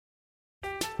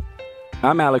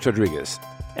I'm Alex Rodriguez.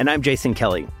 And I'm Jason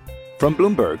Kelly. From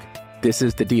Bloomberg, this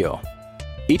is The Deal.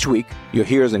 Each week, you'll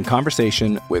hear us in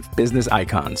conversation with business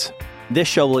icons. This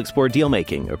show will explore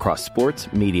deal-making across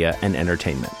sports, media, and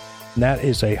entertainment. That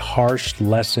is a harsh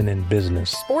lesson in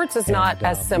business. Sports is not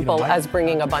as simple as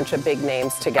bringing a bunch of big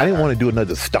names together. I didn't want to do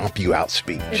another stomp you out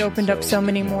speech. It opened up so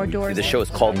many more doors. The show is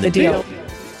called The Deal.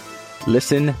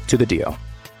 Listen to The Deal.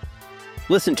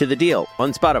 Listen to The Deal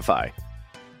on Spotify.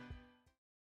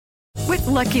 With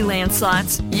Lucky Land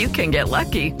Slots, you can get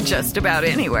lucky just about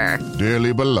anywhere.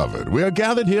 Dearly beloved, we are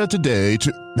gathered here today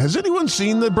to... Has anyone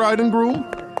seen the bride and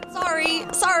groom?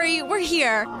 Sorry, we're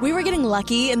here. We were getting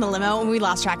lucky in the limo and we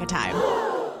lost track of time.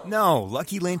 No,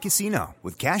 Lucky Land Casino,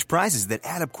 with cash prizes that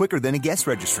add up quicker than a guest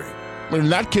registry. In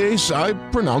that case, I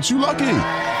pronounce you lucky.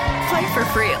 Play for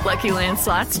free at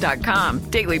LuckyLandSlots.com.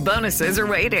 Daily bonuses are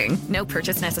waiting. No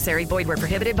purchase necessary. Void where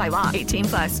prohibited by law.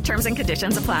 18+. Terms and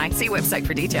conditions apply. See website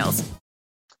for details.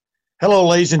 Hello,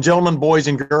 ladies and gentlemen, boys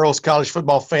and girls, college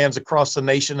football fans across the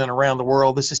nation and around the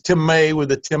world. This is Tim May with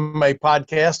the Tim May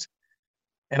Podcast.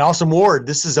 And Awesome Ward,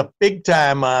 this is a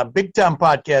big-time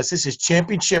podcast. This is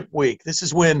championship week. This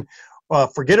is when,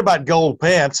 forget about gold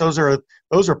pants. Those are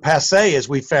passé, as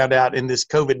we found out in this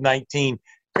COVID-19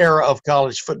 era of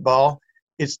college football.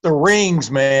 It's the rings,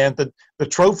 man, the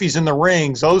trophies and the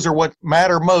rings. Those are what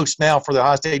matter most now for the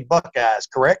Ohio State Buckeyes,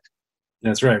 correct?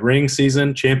 That's right. Ring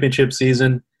season, championship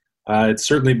season. It's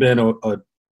certainly been a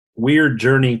weird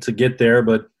journey to get there,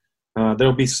 but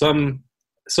there'll be some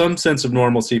sense of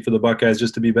normalcy for the Buckeyes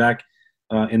just to be back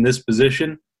in this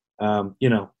position.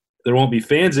 There won't be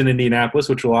fans in Indianapolis,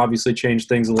 which will obviously change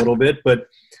things a little bit, but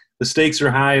the stakes are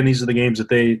high, and these are the games that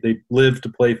they live to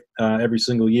play every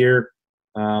single year.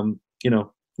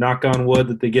 Knock on wood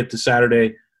that they get to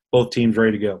Saturday, both teams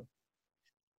ready to go.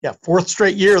 Yeah, fourth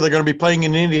straight year they're going to be playing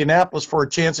in Indianapolis for a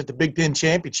chance at the Big Ten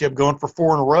championship, going for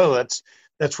 4 in a row.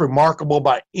 That's remarkable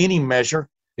by any measure.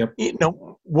 Yep.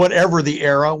 Whatever the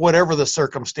era, whatever the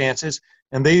circumstances,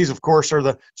 and these, of course, are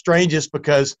the strangest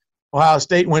because Ohio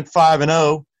State went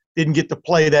 5-0, didn't get to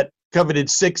play that coveted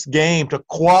 6th game to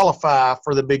qualify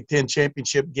for the Big Ten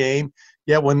championship game.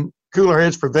 Yet when cooler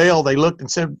heads prevailed, they looked and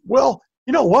said, well,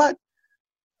 you know what?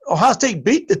 Ohio State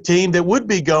beat the team that would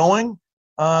be going.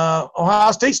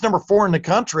 Ohio State's number 4 in the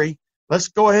country. Let's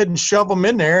go ahead and shove them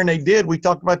in there, and they did. We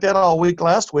talked about that all week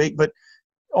last week, but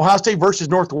Ohio State versus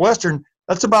Northwestern,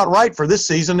 that's about right for this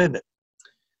season, isn't it?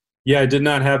 Yeah, I did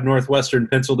not have Northwestern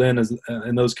penciled in as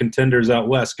in those contenders out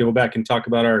west. Go back and talk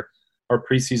about our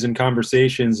preseason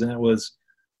conversations, and it was,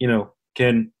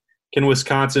 can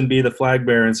Wisconsin be the flag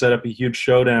bearer and set up a huge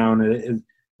showdown?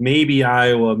 Maybe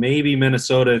Iowa, maybe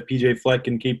Minnesota, if PJ Fleck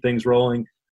can keep things rolling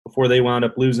before they wound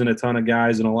up losing a ton of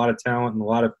guys and a lot of talent and a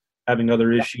lot of having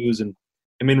other issues. And,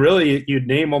 really, you'd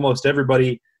name almost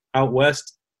everybody out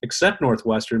west except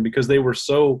Northwestern because they were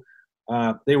so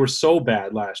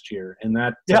bad last year. And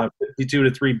that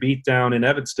 52-3 beatdown in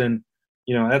Evanston,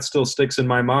 that still sticks in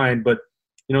my mind. But,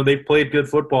 they played good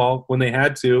football when they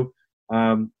had to.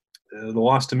 The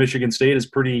loss to Michigan State is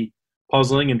pretty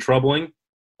puzzling and troubling.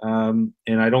 And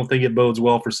I don't think it bodes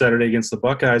well for Saturday against the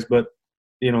Buckeyes. But,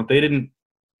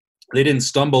 they didn't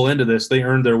stumble into this. They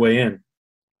earned their way in.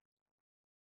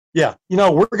 Yeah,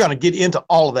 we're going to get into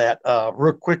all of that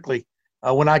real quickly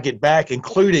when I get back,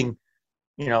 including,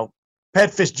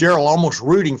 Pat Fitzgerald almost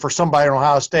rooting for somebody in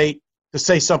Ohio State to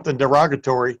say something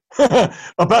derogatory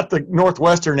about the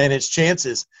Northwestern and its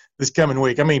chances this coming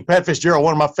week. Pat Fitzgerald,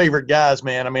 one of my favorite guys,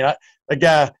 man. The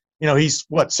guy, he's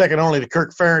second only to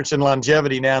Kirk Ferentz in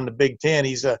longevity now in the Big Ten.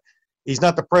 He's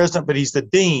not the president, but he's the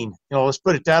dean. Let's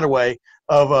put it that way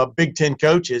of Big Ten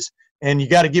coaches. And you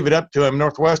got to give it up to him.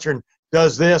 Northwestern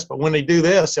does this, but when they do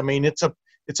this,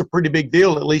 it's a pretty big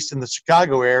deal, at least in the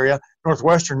Chicago area.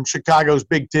 Northwestern, Chicago's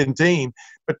Big Ten team.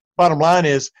 But bottom line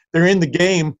is they're in the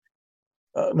game.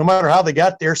 No matter how they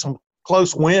got there, some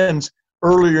close wins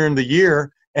earlier in the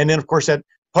year. And then, of course, that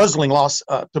puzzling loss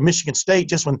to Michigan State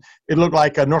just when it looked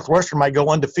like Northwestern might go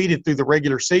undefeated through the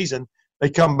regular season. They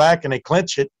come back and they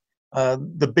clinch it,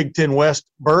 the Big Ten West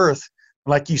berth.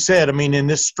 Like you said, in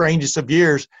this strangest of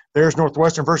years, there's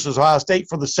Northwestern versus Ohio State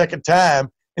for the second time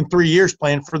in 3 years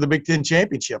playing for the Big Ten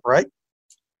championship, right?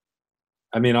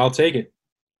 I'll take it.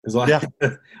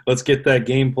 Let's get that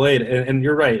game played. And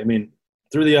you're right.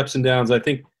 Through the ups and downs, I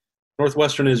think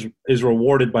Northwestern is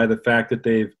rewarded by the fact that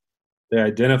they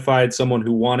identified someone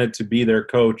who wanted to be their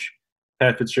coach.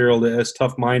 Pat Fitzgerald, as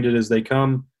tough-minded as they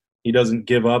come, he doesn't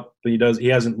give up. He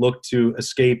hasn't looked to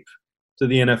escape to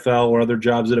the NFL or other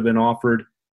jobs that have been offered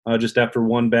just after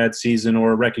one bad season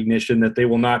or a recognition that they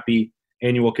will not be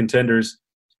annual contenders.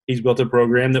 He's built a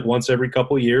program that once every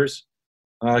couple of years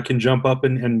can jump up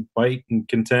and fight and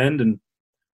contend. And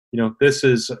this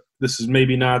is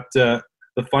maybe not the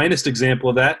finest example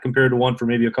of that compared to one from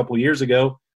maybe a couple of years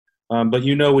ago. But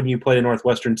when you play a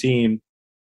Northwestern team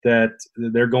that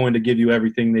they're going to give you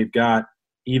everything they've got,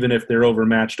 even if they're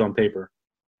overmatched on paper.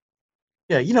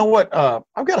 Yeah, you know what?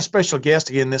 I've got a special guest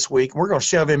again this week. We're going to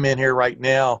shove him in here right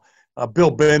now.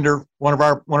 Bill Bender, one of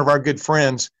our good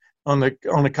friends on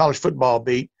the college football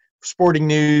beat, Sporting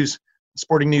News,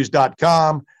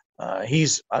 sportingnews.com.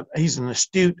 He's an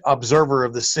astute observer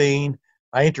of the scene.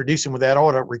 I introduce him with that. I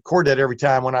ought to record that every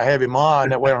time when I have him on.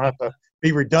 That way I don't have to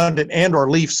be redundant and or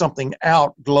leave something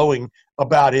out glowing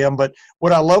about him. But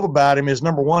what I love about him is,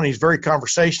 number one, he's very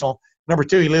conversational. Number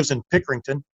two, he lives in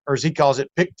Pickerington, or as he calls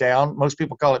it, Picktown. Most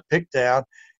people call it Picktown.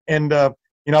 And,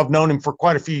 I've known him for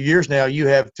quite a few years now. You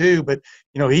have too. But,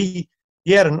 he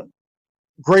had a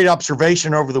great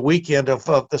observation over the weekend of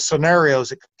the scenarios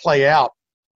that could play out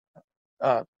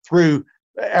through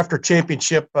after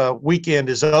championship weekend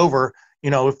is over.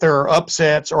 If there are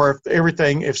upsets or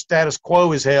if status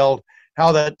quo is held,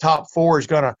 how that top four is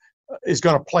going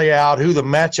to play out, who the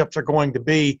matchups are going to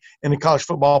be in the college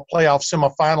football playoff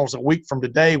semifinals a week from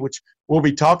today, which we'll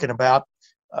be talking about.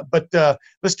 But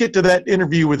let's get to that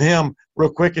interview with him real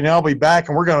quick, and I'll be back,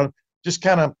 and we're going to just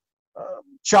kind of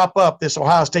chop up this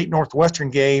Ohio State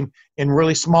Northwestern game in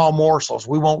really small morsels.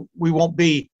 We won't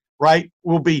be right.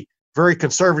 We'll be very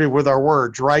conservative with our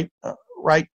words, right?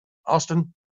 Right,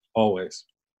 Austin? Always.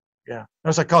 Yeah.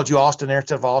 Notice I called you Austin there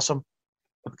instead of Awesome,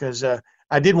 because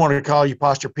I did want to call you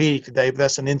Posturepedic today, but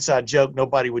that's an inside joke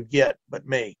nobody would get but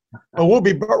me. But we'll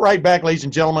be right back, ladies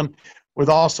and gentlemen, with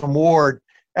Awesome Ward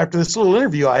after this little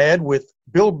interview I had with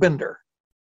Bill Bender.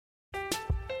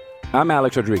 I'm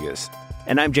Alex Rodriguez.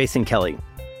 And I'm Jason Kelly.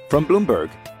 From Bloomberg,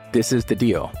 this is The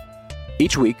Deal.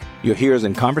 Each week, you'll hear us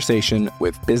in conversation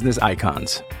with business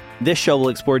icons. This show will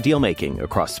explore deal-making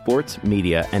across sports,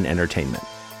 media, and entertainment.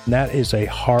 That is a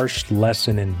harsh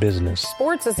lesson in business.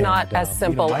 Sports is not as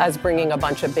simple as bringing a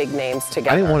bunch of big names together.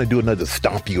 I didn't want to do another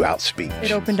stomp you out speech.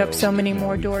 It opened up so many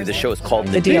more doors. The show is called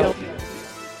The Deal.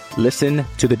 Listen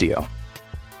to The Deal.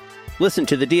 Listen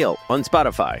to The Deal on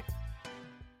Spotify.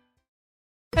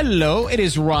 Hello, it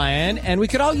is Ryan, and we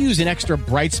could all use an extra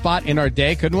bright spot in our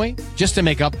day, couldn't we? Just to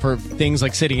make up for things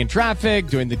like sitting in traffic,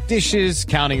 doing the dishes,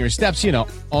 counting your steps,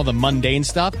 all the mundane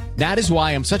stuff. That is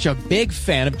why I'm such a big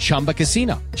fan of Chumba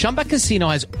Casino. Chumba Casino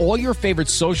has all your favorite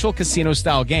social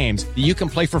casino-style games that you can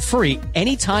play for free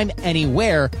anytime,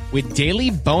 anywhere with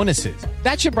daily bonuses.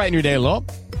 That should brighten your day a little.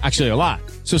 Actually, a lot.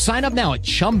 So sign up now at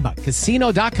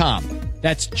ChumbaCasino.com.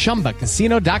 That's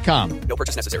ChumbaCasino.com. No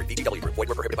purchase necessary. VGW Group. Void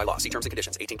where prohibited by law. See terms and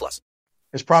conditions. 18+.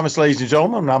 As promised, ladies and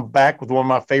gentlemen, I'm back with one of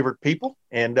my favorite people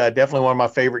and definitely one of my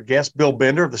favorite guests, Bill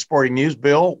Bender of the Sporting News.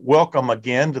 Bill, welcome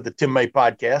again to the Tim May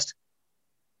podcast.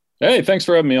 Hey, thanks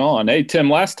for having me on. Hey, Tim,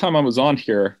 last time I was on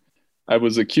here, I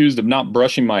was accused of not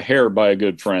brushing my hair by a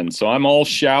good friend. So I'm all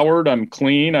showered. I'm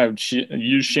clean. I've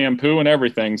used shampoo and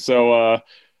everything. So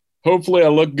hopefully I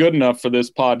look good enough for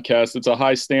this podcast. It's a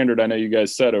high standard I know you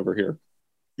guys set over here.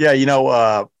 Yeah,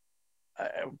 a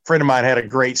friend of mine had a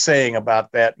great saying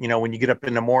about that. When you get up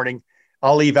in the morning,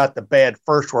 I'll leave out the bad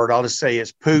first word. I'll just say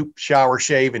it's poop, shower,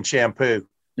 shave, and shampoo.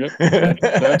 Yep,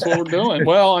 that's what we're doing.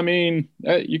 Well, I mean,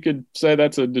 you could say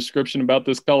that's a description about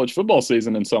this college football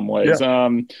season in some ways. Yeah.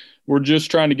 We're just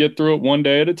trying to get through it one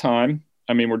day at a time.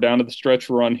 I mean, we're down to the stretch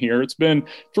run here.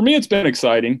 For me, it's been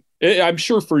exciting. I'm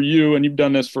sure for you, and you've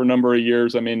done this for a number of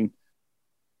years. I mean,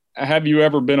 have you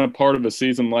ever been a part of a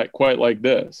season quite like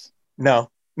this?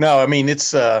 No. I mean,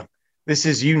 it's this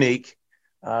is unique,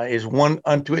 is one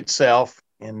unto itself,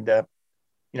 and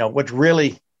what's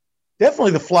really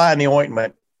definitely the fly in the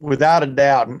ointment, without a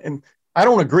doubt. And I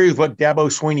don't agree with what Dabo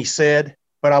Swinney said,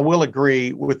 but I will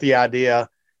agree with the idea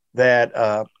that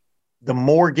the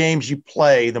more games you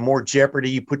play, the more jeopardy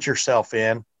you put yourself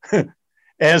in,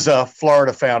 as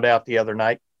Florida found out the other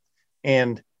night,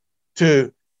 and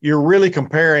you're really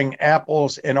comparing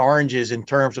apples and oranges in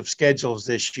terms of schedules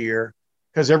this year,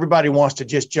 because everybody wants to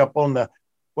just jump on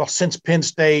since Penn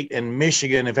State and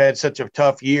Michigan have had such a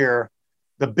tough year,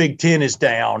 the Big Ten is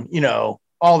down,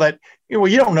 all that.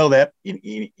 You don't know that.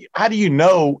 How do you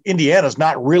know Indiana's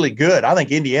not really good? I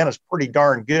think Indiana's pretty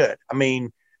darn good. I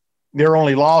mean, their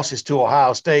only loss is to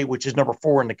Ohio State, which is number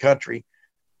 4 in the country,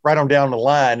 right on down the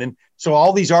line. And so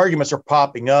all these arguments are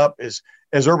popping up as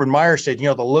Urban Meyer said,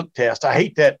 the look test. I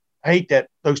hate that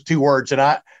those two words. And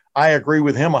I agree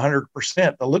with him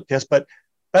 100%, the look test, but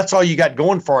that's all you got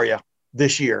going for you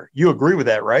this year. You agree with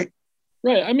that, right?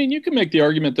 Right. I mean, you can make the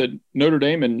argument that Notre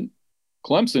Dame and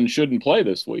Clemson shouldn't play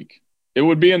this week. It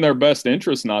would be in their best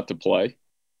interest not to play.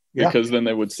 because then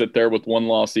they would sit there with one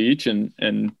loss each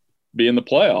and be in the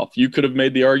playoff. You could have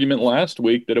made the argument last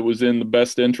week that it was in the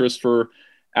best interest for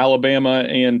Alabama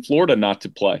and Florida not to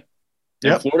play.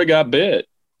 Yeah, Florida got bit.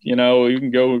 You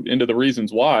can go into the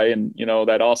reasons why. And,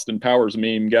 that Austin Powers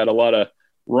meme got a lot of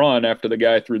run after the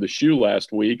guy threw the shoe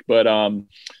last week. But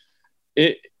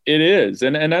it is.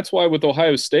 And that's why with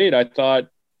Ohio State, I thought,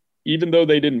 even though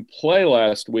they didn't play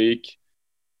last week,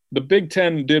 the Big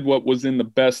Ten did what was in the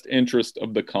best interest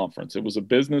of the conference. It was a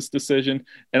business decision.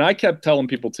 And I kept telling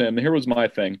people, Tim, here was my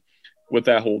thing with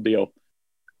that whole deal.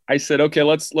 I said, okay,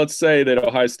 let's say that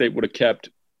Ohio State would have kept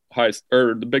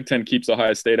the Big Ten keeps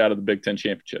Ohio State out of the Big Ten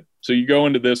championship. So you go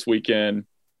into this weekend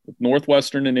with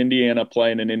Northwestern and Indiana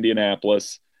playing in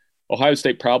Indianapolis. Ohio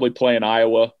State probably playing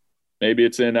Iowa. Maybe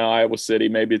it's in Iowa City.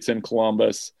 Maybe it's in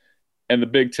Columbus. And the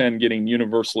Big Ten getting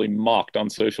universally mocked on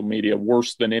social media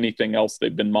worse than anything else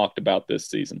they've been mocked about this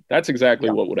season. That's exactly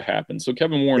what would have happened. So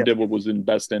Kevin Warren did what was in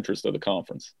best interest of the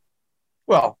conference.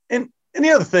 Well, and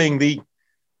the other thing, the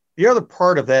other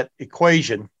part of that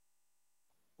equation,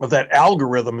 of that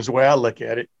algorithm is the way I look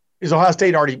at it, is Ohio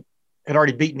State had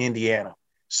already beaten Indiana.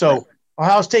 So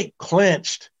Ohio State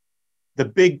clinched the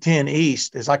Big Ten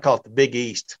East, as I call it, the Big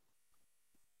East,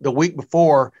 the week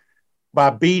before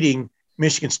by beating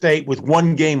Michigan State with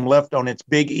one game left on its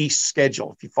Big East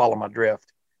schedule, if you follow my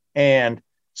drift. And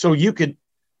so you could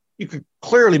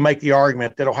clearly make the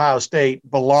argument that Ohio State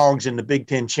belongs in the Big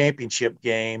Ten championship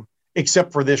game,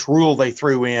 except for this rule they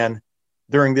threw in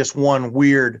during this one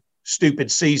weird,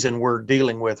 stupid season we're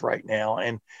dealing with right now.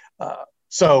 And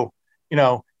so,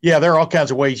 there are all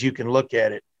kinds of ways you can look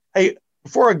at it. Hey,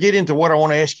 before I get into what I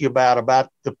want to ask you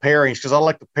about the pairings, because I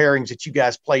like the pairings that you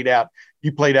guys played out.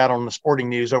 You played out on the Sporting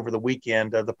News over the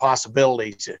weekend, the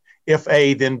possibilities. If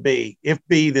A, then B. If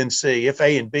B, then C. If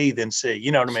A and B, then C.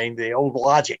 You know what I mean? The old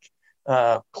logic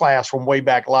class from way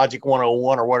back, Logic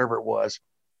 101 or whatever it was.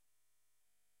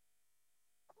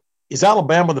 Is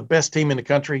Alabama the best team in the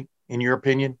country, in your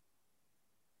opinion?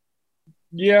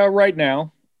 Yeah, right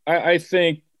now. I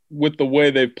think with the way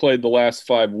they've played the last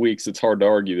 5 weeks, it's hard to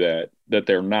argue that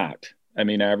they're not. I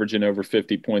mean, averaging over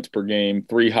 50 points per game,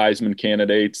 3 Heisman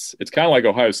candidates. It's kind of like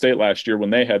Ohio State last year when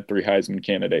they had 3 Heisman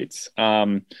candidates.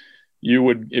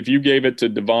 If you gave it to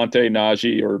Devontae,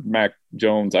 Najee, or Mac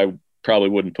Jones, I probably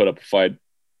wouldn't put up a fight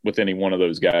with any one of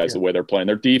those guys the way they're playing.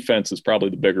 Their defense is probably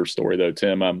the bigger story, though,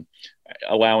 Tim.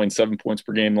 Allowing 7 points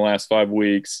per game in the last 5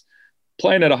 weeks,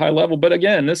 playing at a high level. But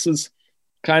again, this is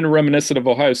kind of reminiscent of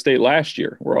Ohio State last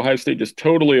year, where Ohio State just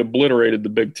totally obliterated the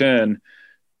Big Ten.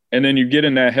 And then you get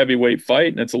in that heavyweight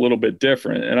fight, and it's a little bit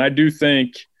different. And I do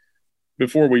think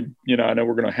before we, I know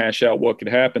we're going to hash out what could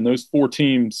happen, those 4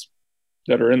 teams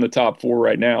that are in the top 4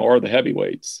 right now are the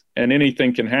heavyweights. And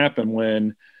anything can happen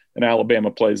when an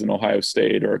Alabama plays in Ohio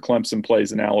State or a Clemson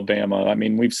plays in Alabama. I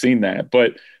mean, we've seen that.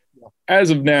 But as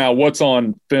of now, what's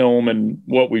on film and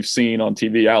what we've seen on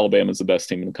TV, Alabama is the best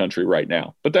team in the country right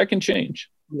now. But that can change.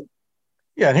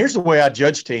 Yeah, and here's the way I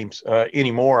judge teams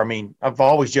anymore. I mean, I've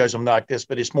always judged them like this,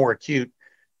 but it's more acute,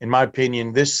 in my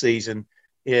opinion, this season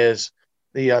is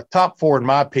the top 4, in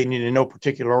my opinion, in no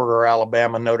particular order, are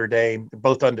Alabama, Notre Dame, they're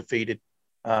both undefeated,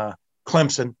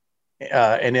 Clemson,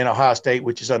 and then Ohio State,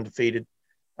 which is undefeated.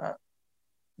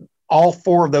 All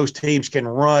 4 of those teams can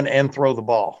run and throw the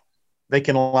ball. They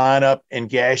can line up and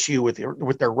gash you with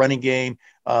their running game.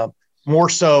 More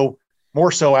so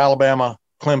Alabama,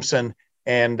 Clemson,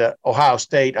 and Ohio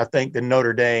State, I think, than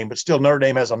Notre Dame. But still, Notre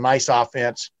Dame has a nice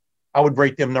offense. I would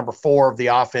rate them number 4 of the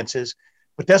offenses.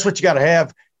 But that's what you got to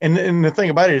have. And the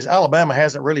thing about it is Alabama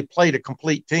hasn't really played a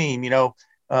complete team,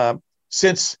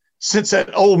 since that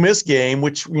Ole Miss game,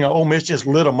 which, Ole Miss just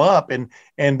lit them up.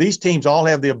 And these teams all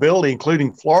have the ability,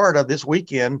 including Florida this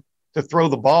weekend, to throw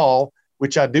the ball,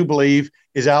 which I do believe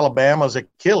is Alabama's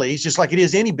Achilles, just like it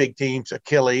is any big team's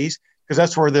Achilles, because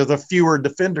that's where the fewer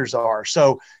defenders are.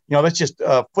 So, that's just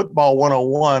football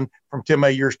 101 from Tim A.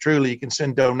 Yours truly. You can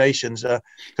send donations to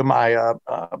my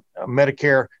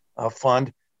Medicare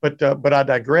fund. But I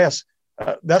digress.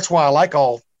 That's why I like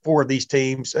all 4 of these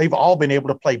teams. They've all been able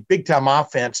to play big-time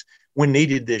offense when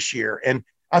needed this year. And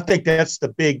I think that's the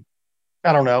big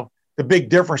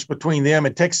difference between them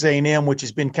and Texas A&M, which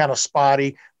has been kind of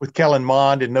spotty with Kellen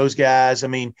Mond and those guys. I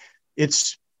mean,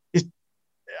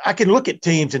 I can look at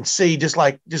teams and see, just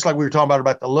like we were talking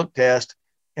about the look test,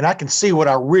 and I can see what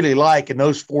I really like in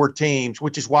those 4 teams,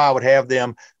 which is why I would have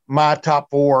them my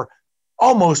top 4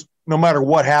 almost no matter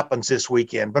what happens this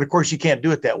weekend. But, of course, you can't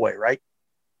do it that way, right?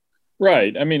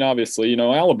 Right. I mean, obviously,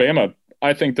 Alabama,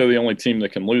 I think they're the only team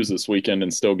that can lose this weekend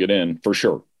and still get in for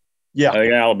sure. Yeah. I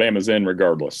think Alabama's in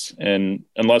regardless. And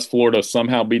unless Florida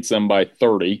somehow beats them by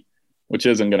 30 which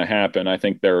isn't going to happen, I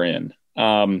think they're in.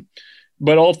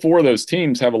 But all four of those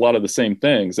teams have a lot of the same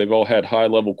things. They've all had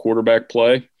high-level quarterback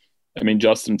play. I mean,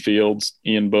 Justin Fields,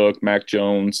 Ian Book, Mac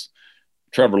Jones,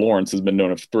 Trevor Lawrence has been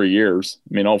doing it for 3 years.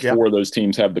 I mean, all four of those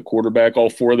teams have the quarterback. All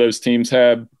four of those teams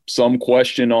have some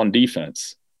question on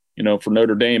defense. You know, for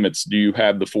Notre Dame, it's do you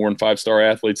have the 4- and 5-star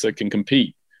athletes that can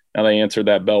compete? Now, they answered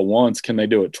that bell once. Can they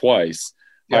do it twice?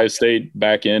 Ohio State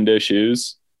back-end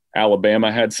issues. Alabama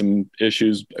had some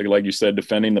issues, like you said,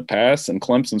 defending the pass, and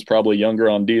Clemson's probably younger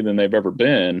on D than they've ever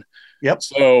been. Yep.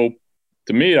 So,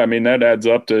 to me, I mean, that adds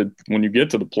up to when you get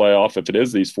to the playoff, if it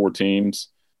is these four teams,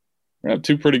 we have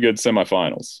two pretty good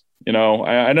semifinals. You know,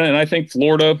 and I think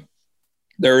Florida,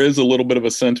 there is a little bit of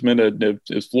a sentiment of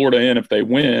is Florida in if they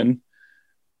win?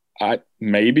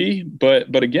 Maybe,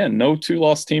 but again, no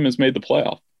two-loss team has made the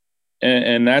playoff.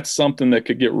 And that's something that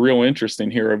could get real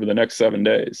interesting here over the next 7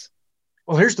 days.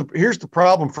 Well, here's the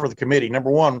problem for the committee. Number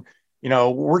one, you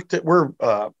know, we're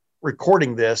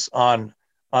recording this on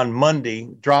Monday,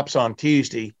 drops on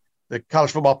Tuesday. The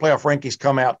college football playoff rankings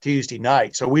come out Tuesday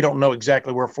night, so we don't know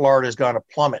exactly where Florida is going to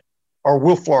plummet, or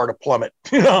will Florida plummet?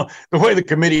 You know, the way the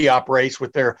committee operates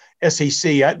with their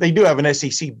SEC, they do have an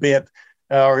SEC bent,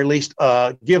 or at least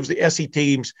gives the SEC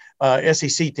teams,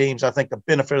 I think, the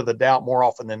benefit of the doubt more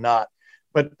often than not.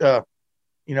 But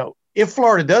you know, if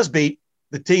Florida does beat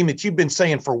the team that you've been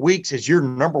saying for weeks is your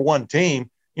number one team,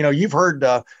 you know, you've heard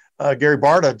Gary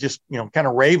Barta just, you know, kind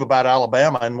of rave about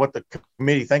Alabama and what the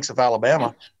committee thinks of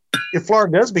Alabama. If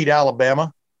Florida does beat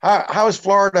Alabama, how is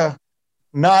Florida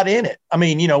not in it? I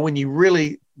mean, you know, when you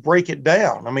really break it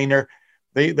down, I mean,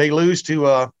 they lose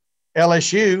to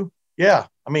LSU. Yeah.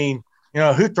 I mean, you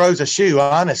know, who throws a shoe,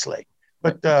 honestly?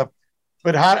 But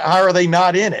how are they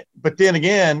not in it? But then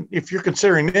again, if you're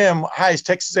considering them, how is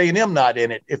Texas A&M not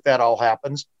in it if that all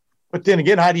happens? But then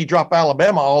again, how do you drop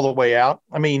Alabama all the way out?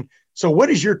 I mean, so what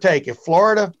is your take? If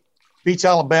Florida beats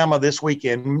Alabama this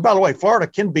weekend, and by the way, Florida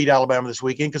can beat Alabama this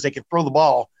weekend because they can throw the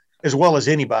ball as well as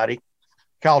anybody.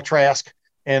 Kyle Trask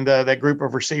and that group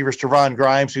of receivers, Trevon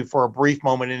Grimes, who for a brief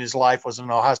moment in his life was an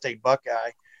Ohio State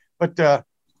Buckeye. But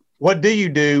what do you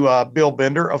do, Bill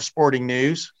Bender of Sporting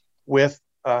News, with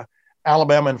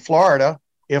Alabama and Florida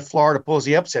if Florida pulls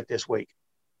the upset this week?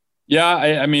 Yeah,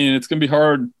 I mean, it's going to be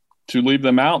hard to leave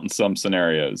them out in some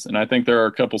scenarios. And I think there are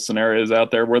a couple scenarios out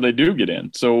there where they do get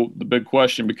in. So the big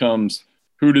question becomes,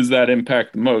 who does that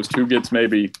impact the most? Who gets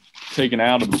maybe taken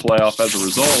out of the playoff as a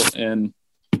result? And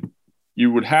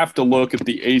you would have to look at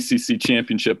the ACC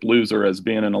championship loser as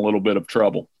being in a little bit of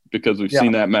trouble because we've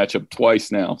seen that matchup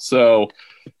twice now. So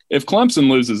if Clemson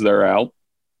loses, they're out.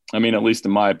 I mean, at least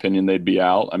in my opinion, they'd be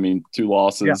out. I mean, 2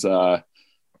 losses,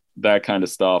 that kind of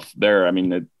stuff there. I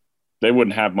mean, they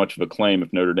wouldn't have much of a claim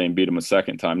if Notre Dame beat them a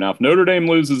second time. Now, if Notre Dame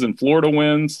loses and Florida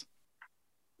wins,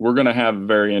 we're going to have a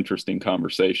very interesting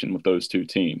conversation with those two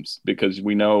teams because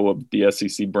we know of the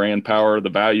SEC brand power, the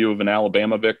value of an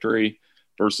Alabama victory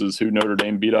versus who Notre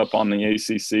Dame beat up on the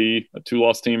ACC, a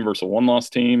 2-loss team versus a 1-loss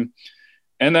team.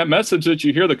 And that message that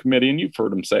you hear the committee, and you've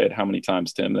heard them say it how many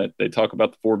times, Tim, that they talk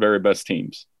about the 4 very best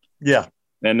teams. Yeah.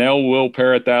 And will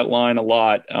parrot that line a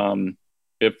lot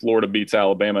if Florida beats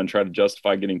Alabama and try to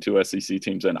justify getting 2 SEC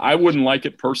teams in. I wouldn't like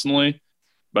it personally,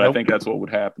 but I think that's what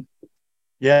would happen.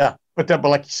 Yeah. But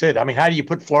like you said, I mean, how do you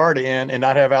put Florida in and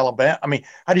not have Alabama? I mean,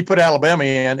 how do you put Alabama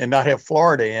in and not have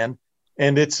Florida in?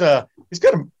 And it's going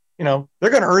to, you know,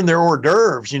 they're going to earn their hors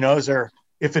d'oeuvres, you know,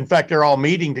 if in fact they're all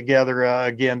meeting together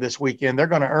again this weekend, they're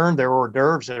going to earn their hors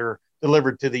d'oeuvres that are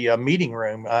delivered to the meeting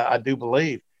room, I do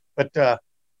believe. But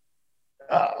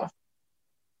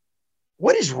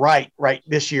what is right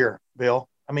this year, Bill?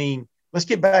 I mean, let's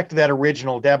get back to that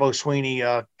original Dabo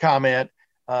Swinney comment.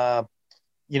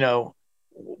 You know,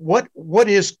 what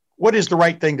is the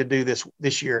right thing to do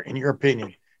this year, in your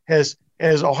opinion? Has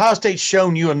Ohio State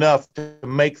shown you enough to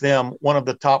make them one of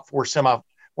the top 4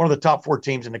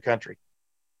 teams in the country?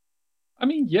 I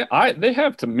mean, yeah, they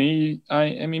have to me.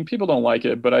 I mean, people don't like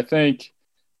it, but I think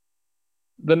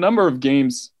the number of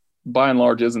games by and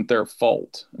large isn't their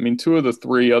fault. I mean, 2 of the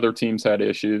 3 other teams had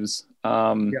issues.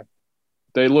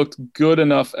 They looked good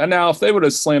enough. And now if they would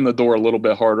have slammed the door a little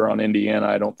bit harder on Indiana,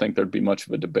 I don't think there'd be much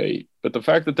of a debate. But the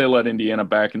fact that they let Indiana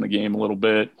back in the game a little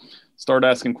bit, start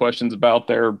asking questions about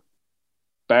their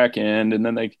back end, and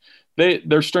then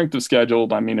their strength of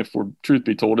schedule, I mean, if we're truth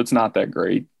be told, it's not that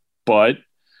great. But,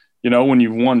 you know, when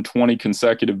you've won 20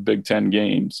 consecutive Big Ten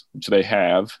games, which they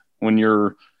have, when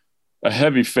you're a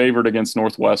heavy favorite against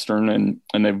Northwestern,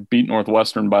 and they've beat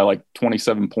Northwestern by like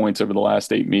 27 points over the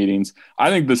last 8 meetings.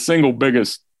 I think the single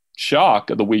biggest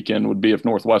shock of the weekend would be if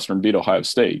Northwestern beat Ohio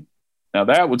State. Now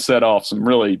that would set off some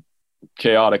really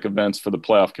chaotic events for the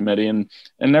playoff committee. And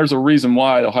there's a reason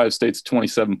why Ohio State's a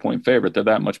 27-point favorite. They're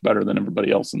that much better than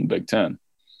everybody else in the Big Ten.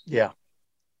 Yeah.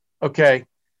 Okay.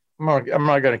 I'm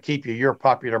not going to keep you. You're a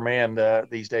popular man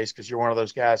these days because you're one of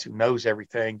those guys who knows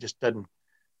everything, just doesn't,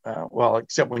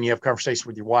 except when you have conversation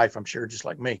with your wife, I'm sure, just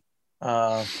like me.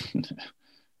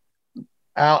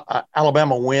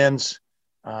 Alabama wins.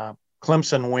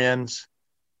 Clemson wins.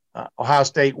 Ohio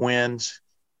State wins.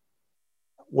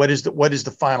 What is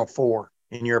the Final Four,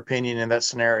 in your opinion, in that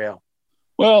scenario?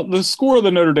 Well, the score of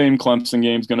the Notre Dame-Clemson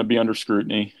game is going to be under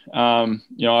scrutiny. I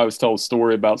always tell a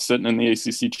story about sitting in the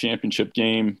ACC championship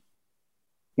game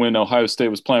when Ohio State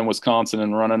was playing Wisconsin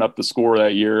and running up the score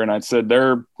that year, and I said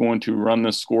they're going to run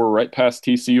this score right past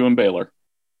TCU and Baylor.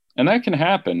 And that can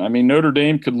happen. I mean, Notre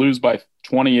Dame could lose by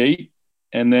 28,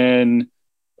 and then,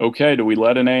 okay, do we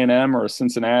let an A&M or a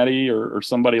Cincinnati or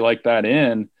somebody like that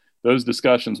in? Those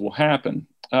discussions will happen.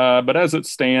 But as it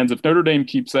stands, if Notre Dame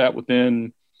keeps that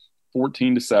within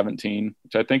 14-17,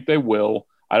 which I think they will,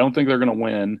 I don't think they're going to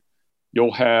win.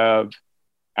 You'll have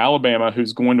Alabama,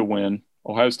 who's going to win,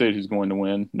 Ohio State, who's going to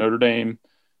win, Notre Dame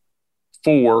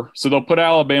 4. So they'll put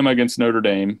Alabama against Notre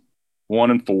Dame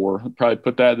 1 and 4. Probably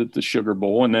put that at the Sugar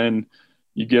Bowl, and then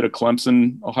you get a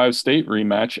Clemson Ohio State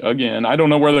rematch again. I don't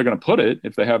know where they're going to put it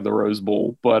if they have the Rose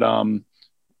Bowl, but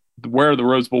where the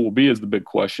Rose Bowl will be is the big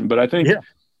question. But I think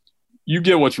you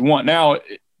get what you want. Now,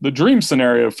 the dream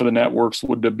scenario for the networks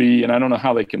would be, and I don't know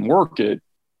how they can work it,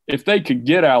 if they could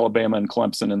get Alabama and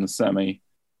Clemson in the semi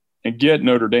and get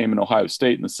Notre Dame and Ohio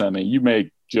State in the semi, you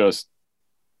make just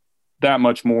that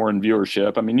much more in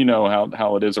viewership. I mean, you know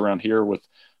how it is around here with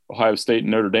Ohio State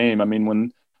and Notre Dame. I mean,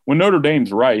 when Notre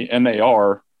Dame's right, and they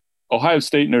are, Ohio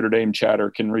State Notre Dame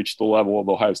chatter can reach the level of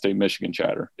Ohio State Michigan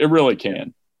chatter. It really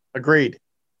can. Agreed.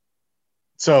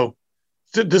 So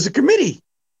does the committee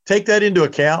take that into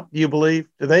account? Do you believe?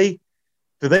 Do they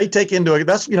take into it?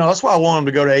 That's why I want them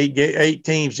to go to eight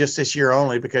teams just this year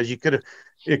only, because it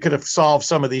could have solved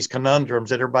some of these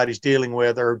conundrums that everybody's dealing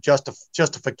with, or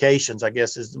justifications, I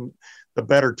guess is the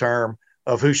better term,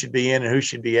 of who should be in and who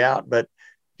should be out. But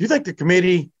do you think the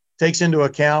committee takes into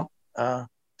account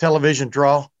television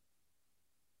draw?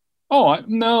 Oh,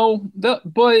 no,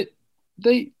 but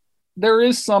there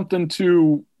is something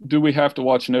to, do we have to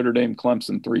watch Notre Dame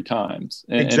Clemson 3 times?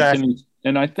 Exactly.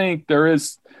 And I think there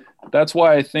is, that's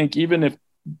why I think even if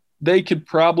they could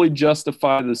probably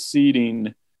justify the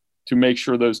seeding to make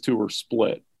sure those two are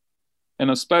split.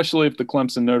 And especially if the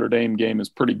Clemson Notre Dame game is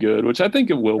pretty good, which I think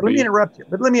it will be. Let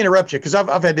me interrupt you because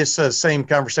I've had this same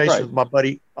conversation with my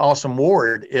buddy Awesome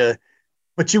Ward.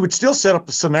 But you would still set up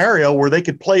a scenario where they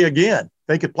could play again.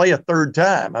 They could play a third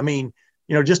time. I mean,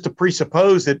 just to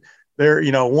presuppose that they're,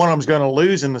 one of them's going to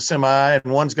lose in the semi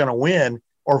and one's going to win,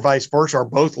 or vice versa, or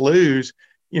both lose.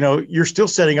 You're still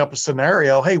setting up a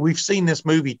scenario. Hey, we've seen this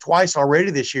movie twice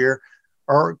already this year,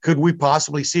 or could we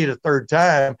possibly see it a third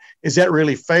time? Is that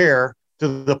really fair to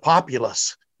the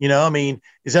populace? Is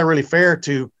that really fair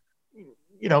to,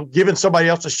 giving somebody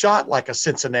else a shot like a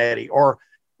Cincinnati or,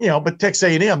 but Texas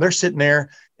A&M, they're sitting there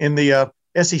in the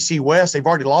SEC West. They've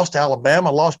already lost to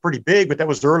Alabama, lost pretty big, but that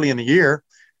was early in the year.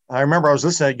 I remember I was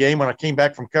listening to that game when I came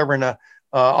back from covering a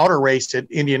auto race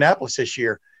at Indianapolis this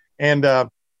year. And,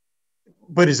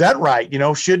 but is that right?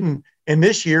 Shouldn't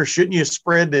you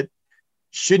spread that?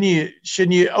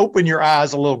 Shouldn't you open your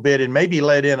eyes a little bit and maybe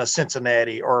let in a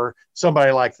Cincinnati or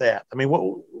somebody like that? I mean,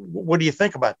 what do you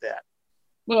think about that?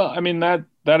 Well, I mean, that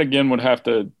again would have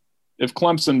to, if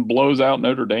Clemson blows out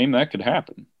Notre Dame, that could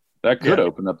happen. That could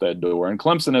open up that door. And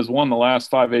Clemson has won the last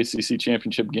 5 ACC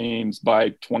championship games by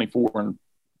 24 and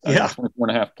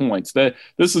a half points.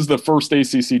 This is the first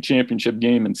ACC championship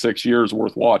game in 6 years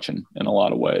worth watching in a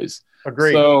lot of ways.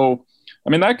 Agreed. So,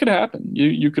 I mean, that could happen.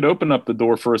 You could open up the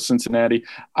door for a Cincinnati.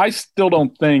 I still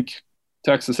don't think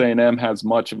Texas A&M has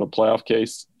much of a playoff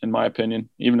case, in my opinion,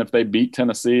 even if they beat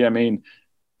Tennessee. I mean,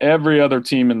 every other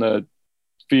team in the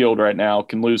field right now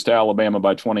can lose to Alabama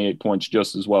by 28 points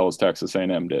just as well as Texas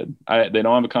A&M did. They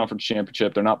don't have a conference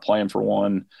championship. They're not playing for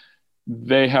one.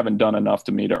 They haven't done enough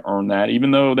to me to earn that,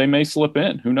 even though they may slip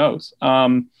in. Who knows?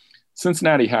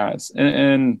 Cincinnati has.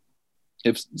 And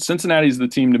if Cincinnati's the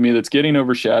team to me that's getting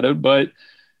overshadowed, but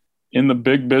in the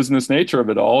big business nature of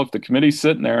it all, if the committee's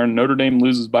sitting there and Notre Dame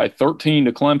loses by 13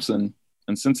 to Clemson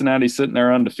and Cincinnati's sitting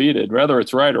there undefeated, whether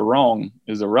it's right or wrong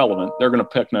is irrelevant. They're going to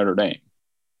pick Notre Dame.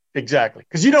 Exactly.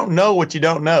 Because you don't know what you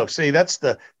don't know. See, that's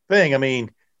the thing. I mean,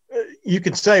 you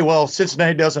can say, well,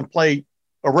 Cincinnati doesn't play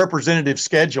a representative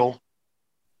schedule,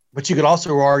 but you could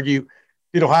also argue,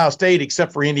 did Ohio State,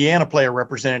 except for Indiana, play a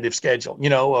representative schedule,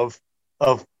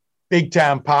 of big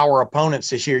time power opponents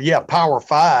this year? Yeah, Power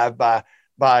 5 by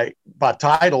by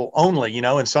title only,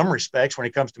 in some respects when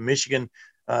it comes to Michigan.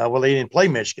 Well, they didn't play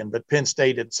Michigan, but Penn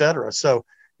State, et cetera. So,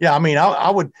 yeah, I mean, I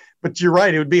would – but you're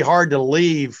right. It would be hard to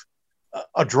leave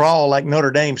a draw like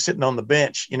Notre Dame sitting on the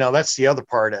bench. That's the other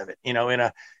part of it, in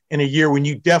a year when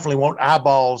you definitely want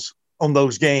eyeballs on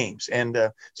those games. And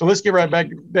so let's get right back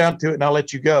down to it, and I'll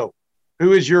let you go.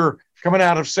 Who is your – coming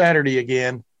out of Saturday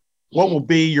again, what will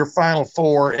be your Final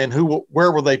Four, and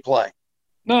where will they play?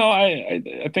 No,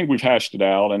 I think we've hashed it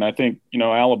out, and I think,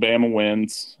 Alabama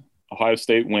wins, Ohio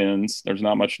State wins. There's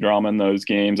not much drama in those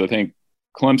games. I think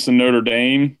Clemson, Notre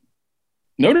Dame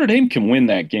can win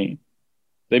that game.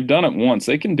 They've done it once.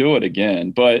 They can do it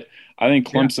again. But I think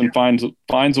Clemson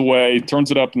finds a way,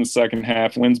 turns it up in the second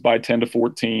half, wins by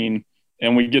 10-14,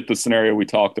 and we get the scenario we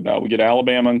talked about. We get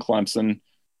Alabama and Clemson,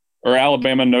 or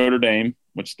Alabama and Notre Dame,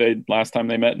 which last time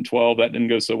they met in 12, that didn't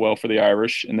go so well for the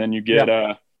Irish. And then you get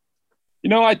I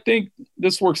think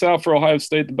this works out for Ohio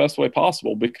State the best way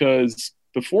possible, because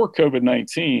before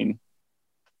COVID-19,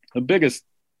 the biggest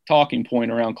talking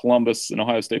point around Columbus and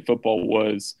Ohio State football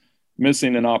was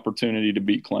missing an opportunity to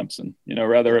beat Clemson.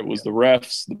 Whether it was the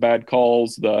refs, the bad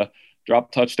calls, the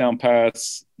drop touchdown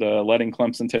pass, the letting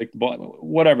Clemson take the ball,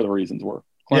 whatever the reasons were.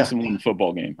 Clemson won the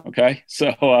football game, okay?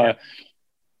 So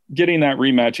getting that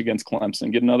rematch against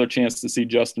Clemson, get another chance to see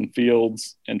Justin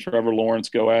Fields and Trevor Lawrence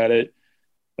go at it,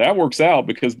 that works out,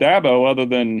 because Dabo, other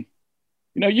than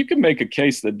you can make a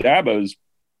case that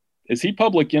is he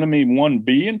public enemy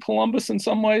 1B in Columbus in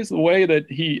some ways, the way that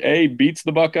he, A, beats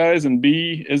the Buckeyes, and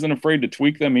B, isn't afraid to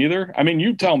tweak them either? I mean,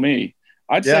 you tell me.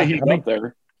 I'd say he's up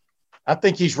there. I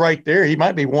think he's right there. He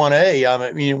might be 1A.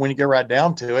 I mean, when you get right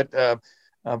down to it,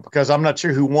 because I'm not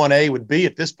sure who 1A would be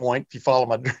at this point, if you follow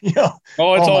my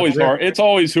Oh, it's always hard. It's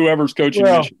always whoever's coaching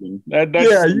Michigan. That's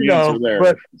the answer there.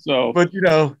 But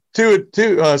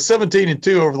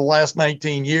 17-2 over the last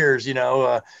 19 years,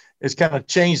 it's kind of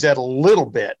changed that a little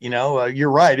bit.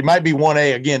 You're right. It might be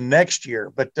 1A again next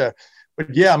year, but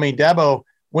yeah, I mean, Dabo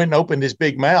went and opened his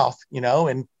big mouth,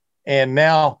 and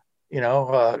now,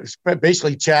 it's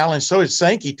basically challenged. So is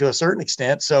Sankey to a certain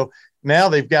extent. So now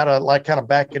they've got to kind of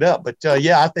back it up. But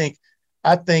I think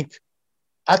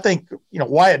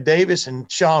Wyatt Davis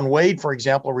and Sean Wade, for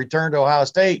example, returned to Ohio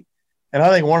State. And I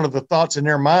think one of the thoughts in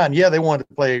their mind, they wanted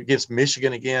to play against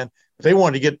Michigan again. But they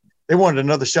wanted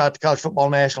another shot at the College Football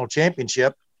National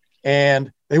Championship,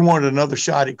 and they wanted another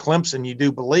shot at Clemson, you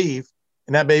do believe,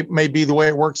 and that may be the way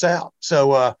it works out.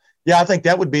 So, I think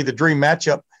that would be the dream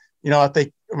matchup. I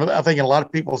think in a lot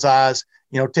of people's eyes,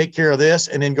 take care of this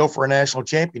and then go for a national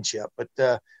championship.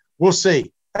 But we'll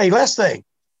see. Hey, last thing,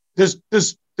 does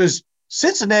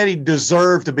Cincinnati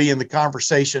deserve to be in the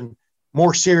conversation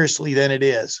more seriously than it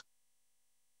is?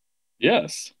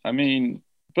 Yes, I mean,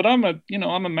 but I'm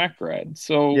a MAC grad,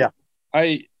 so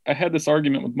I had this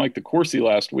argument with Mike DeCourcy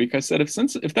last week. I said if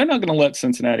they're not going to let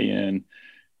Cincinnati in,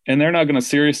 and they're not going to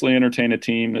seriously entertain a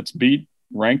team that's beat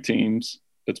ranked teams,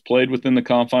 that's played within the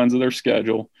confines of their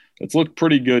schedule, that's looked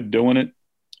pretty good doing it,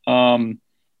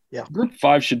 Group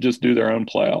 5 should just do their own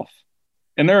playoff.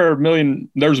 And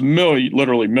there's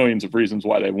literally millions of reasons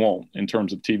why they won't in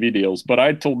terms of TV deals. But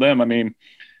I told them, I mean,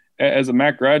 as a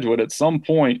MAC graduate, at some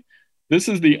point, this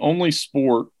is the only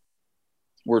sport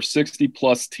where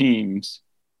 60-plus teams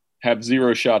have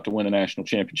zero shot to win a national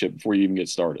championship before you even get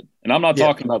started. And I'm not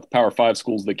talking about the Power 5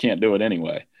 schools that can't do it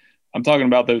anyway. I'm talking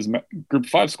about those Group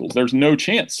 5 schools. There's no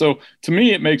chance. So to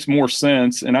me, it makes more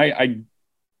sense. And I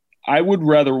would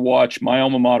rather watch my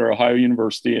alma mater, Ohio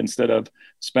University, instead of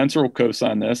Spencer will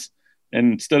co-sign this,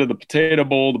 and instead of the Potato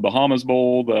Bowl, the Bahamas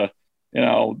Bowl, the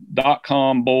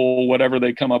 .com Bowl, whatever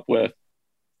they come up with.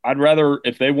 I'd rather,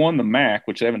 if they won the MAC,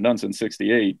 which they haven't done since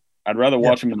 '68, I'd rather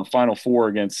watch them in the Final Four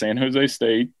against San Jose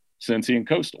State, Cincy, and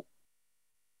Coastal,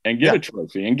 and get a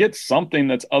trophy and get something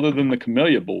that's other than the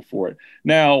Camellia Bowl for it.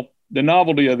 Now, the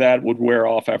novelty of that would wear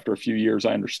off after a few years.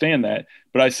 I understand that.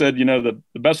 But I said, the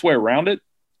best way around it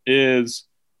is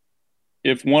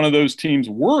if one of those teams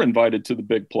were invited to the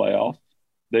big playoff,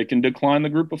 they can decline the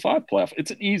Group of 5 playoff.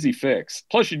 It's an easy fix.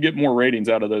 Plus, you'd get more ratings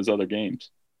out of those other games.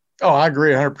 Oh, I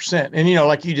agree 100%. And,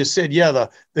 like you just said, the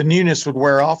newness would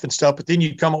wear off and stuff, but then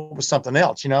you'd come up with something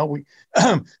else. We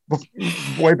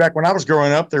way back when I was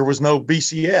growing up, there was no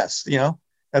BCS,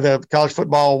 the college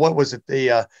football. What was it?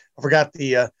 I forgot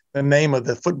the name of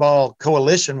the football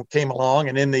coalition came along,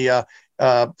 and then the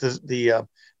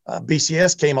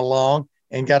BCS came along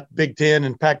and got Big Ten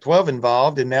and Pac-12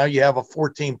 involved. And now you have a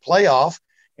 14 playoff.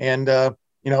 And,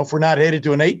 if we're not headed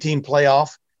to an 18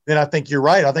 playoff, then I think you're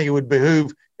right. I think it would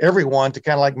behoove everyone to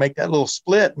kind of make that little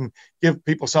split and give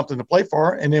people something to play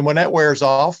for. And then when that wears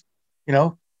off,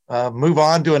 move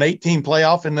on to an 8-team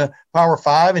playoff in the Power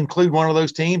 5, include one of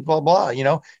those teams, blah, blah. You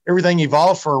know, everything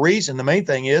evolves for a reason. The main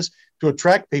thing is to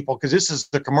attract people, because this is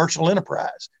the commercial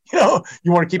enterprise. You know,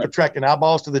 you want to keep attracting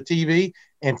eyeballs to the TV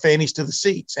and fannies to the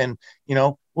seats. And, you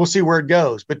know, we'll see where it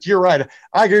goes. But you're right.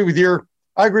 I agree with your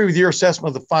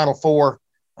assessment of the Final Four,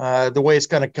 the way it's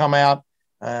going to come out.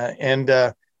 And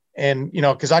you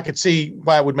know, because I could see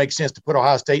why it would make sense to put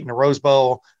Ohio State in the Rose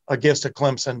Bowl against a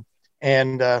Clemson,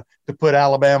 and to put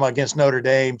Alabama against Notre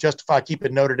Dame, justify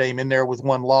keeping Notre Dame in there with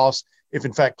one loss if,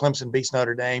 in fact, Clemson beats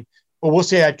Notre Dame. But we'll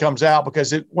see how it comes out,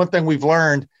 because one thing we've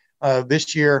learned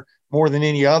this year more than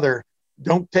any other,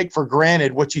 don't take for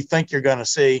granted what you think you're going to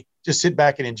see. Just sit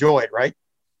back and enjoy it, right?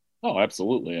 Oh,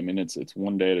 absolutely. I mean, it's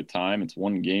one day at a time. It's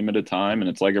one game at a time, and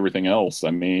it's like everything else.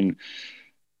 I mean,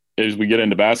 as we get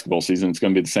into basketball season, it's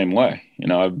going to be the same way. You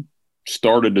know, I've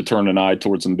started to turn an eye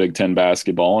towards some Big Ten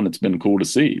basketball, and it's been cool to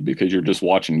see because you're just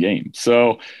watching games.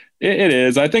 So it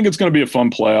is. I think it's going to be a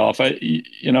fun playoff.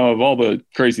 You know, of all the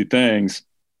crazy things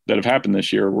that have happened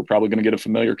this year, we're probably going to get a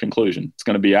familiar conclusion. It's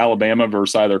going to be Alabama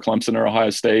versus either Clemson or Ohio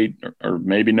State, or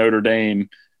maybe Notre Dame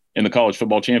in the college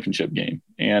football championship game.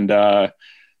 And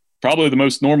probably the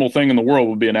most normal thing in the world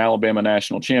would be an Alabama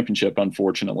national championship,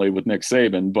 unfortunately, with Nick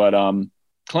Saban. But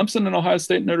Clemson and Ohio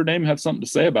State and Notre Dame have something to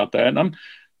say about that. And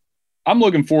I'm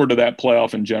looking forward to that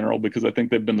playoff in general, because I think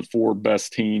they've been the 4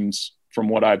 best teams from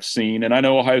what I've seen. And I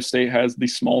know Ohio State has the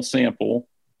small sample,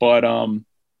 but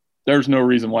there's no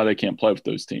reason why they can't play with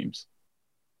those teams.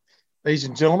 Ladies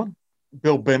and gentlemen,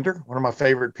 Bill Bender, one of my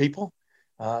favorite people,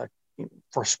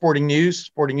 for Sporting News,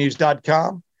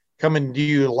 sportingnews.com, coming to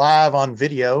you live on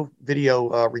video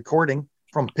recording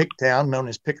from Picktown, known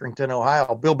as Pickerington,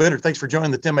 Ohio. Bill Bender, thanks for joining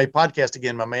the Tim A podcast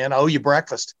again, my man. I owe you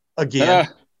breakfast again.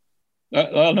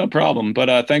 No problem.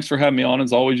 But thanks for having me on.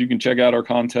 As always, you can check out our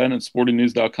content at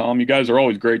sportingnews.com. You guys are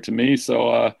always great to me.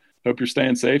 So hope you're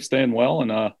staying safe, staying well,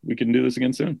 and we can do this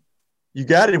again soon. You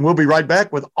got it. And we'll be right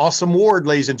back with Awesome Ward,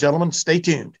 ladies and gentlemen. Stay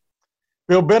tuned.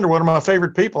 Bill Bender, one of my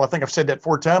favorite people. I think I've said that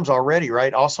 4 times already,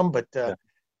 right? Awesome. But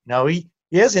no, he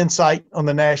has insight on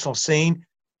the national scene.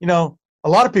 You know, a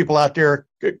lot of people out there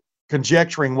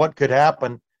conjecturing what could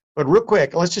happen. But real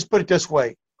quick, let's just put it this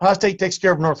way. Ohio State takes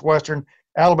care of Northwestern.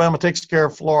 Alabama takes care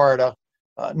of Florida.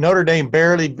 Clemson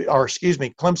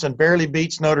barely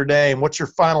beats Notre Dame. What's your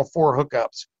Final Four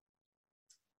hookups?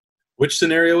 Which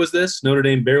scenario is this? Notre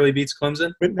Dame barely beats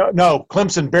Clemson? No,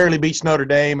 Clemson barely beats Notre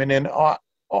Dame, and then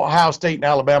Ohio State and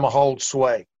Alabama hold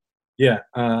sway. Yeah,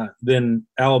 then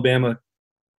Alabama,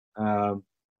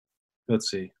 let's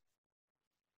see.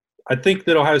 I think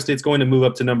that Ohio State's going to move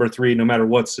up to number 3 no matter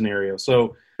what scenario.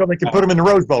 So they can put them in the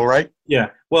Rose Bowl, right? Yeah.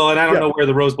 Well, and I don't know where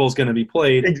the Rose Bowl is going to be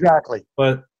played. Exactly.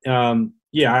 But,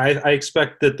 I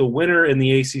expect that the winner in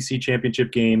the ACC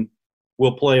championship game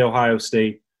will play Ohio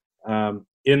State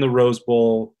in the Rose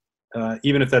Bowl,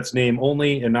 even if that's name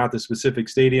only and not the specific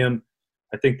stadium.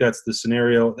 I think that's the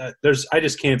scenario. I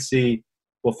just can't see.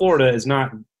 Well, Florida is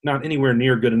not anywhere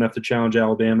near good enough to challenge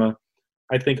Alabama.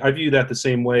 I think I view that the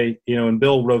same way, you know, and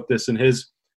Bill wrote this in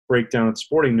his breakdown at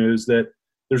Sporting News, that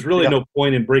there's really no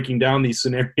point in breaking down these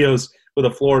scenarios with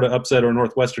a Florida upset or a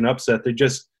Northwestern upset.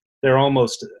 They're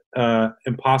almost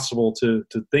impossible to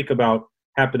think about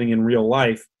happening in real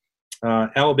life.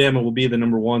 Alabama will be the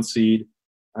number 1 seed.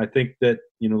 I think that,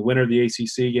 you know, the winner of the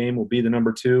ACC game will be the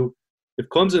number 2. If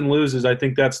Clemson loses, I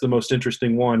think that's the most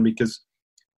interesting one, because,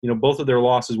 you know, both of their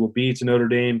losses will be to Notre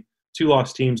Dame. 2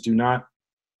 lost teams do not,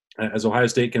 as Ohio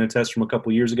State can attest from a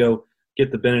couple years ago,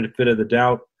 get the benefit of the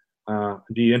doubt. I'd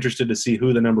be interested to see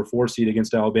who the number 4 seed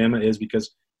against Alabama is,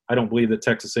 because I don't believe that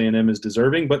Texas A&M is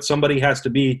deserving, but somebody has to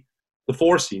be the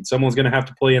 4 seed. Someone's going to have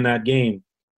to play in that game.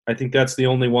 I think that's the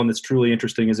only one that's truly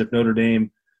interesting, is if Notre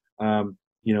Dame,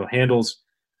 handles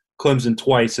Clemson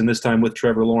twice, and this time with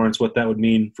Trevor Lawrence, what that would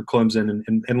mean for Clemson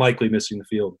and likely missing the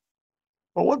field.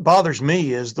 Well, what bothers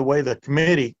me is the way the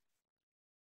committee,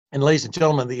 and ladies and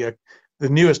gentlemen, the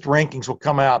newest rankings will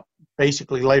come out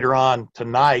basically later on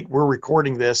tonight. We're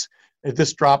recording this.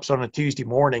 This drops on a Tuesday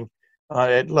morning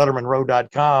at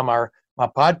LettermanRow.com, my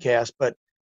podcast. But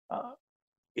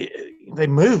they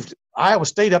moved Iowa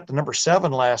State up to number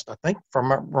 7 last, I think, if I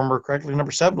remember correctly,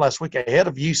 number 7 last week, ahead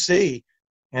of UC.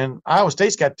 And Iowa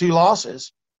State's got 2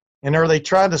 losses. And are they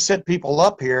trying to set people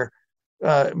up here?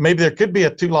 Maybe there could be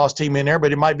a 2-loss team in there,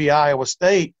 but it might be Iowa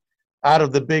State out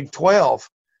of the Big 12.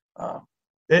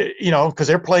 Because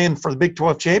they're playing for the Big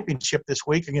 12 championship this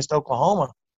week against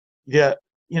Oklahoma. Yeah,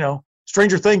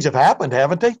 stranger things have happened,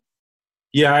 haven't they?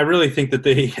 Yeah, I really think that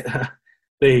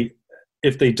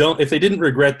if they didn't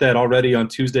regret that already on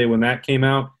Tuesday when that came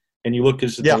out, and you look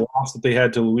at the loss that they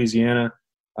had to Louisiana,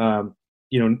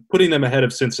 putting them ahead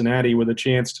of Cincinnati with a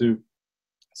chance to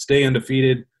stay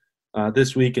undefeated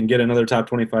this week and get another top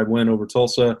 25 win over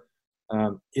Tulsa.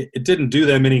 It didn't do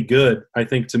them any good, I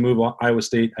think, to move Iowa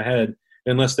State ahead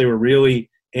unless they were really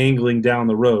angling down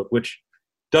the road, which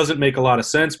doesn't make a lot of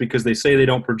sense because they say they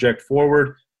don't project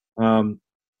forward.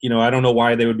 I don't know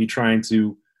why they would be trying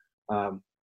to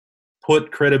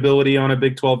put credibility on a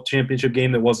Big 12 championship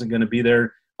game that wasn't going to be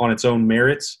there on its own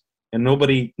merits. And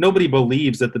nobody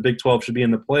believes that the Big 12 should be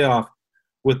in the playoff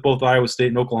with both Iowa State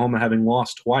and Oklahoma having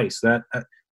lost twice. That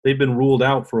they've been ruled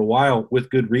out for a while with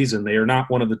good reason. They are not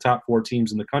one of the top 4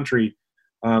 teams in the country.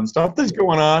 Something's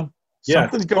going on. Yeah.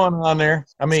 Something's going on there.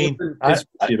 I mean,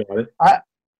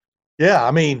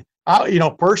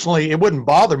 personally, it wouldn't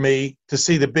bother me to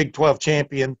see the Big 12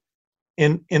 champion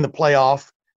in the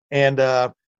playoff, and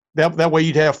that way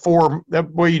you'd have 4.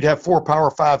 That way you'd have 4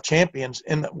 Power 5 champions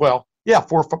 4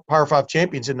 Power 5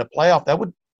 champions in the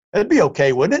playoff. That'd be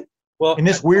okay, wouldn't it? Well, in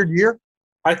this weird year,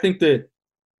 I think that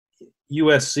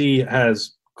USC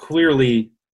has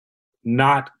clearly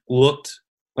not looked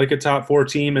like a top 4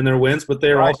 team in their wins, but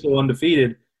they're also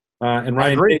undefeated. And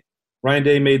Ryan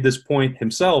Day made this point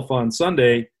himself on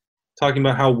Sunday, talking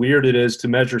about how weird it is to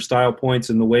measure style points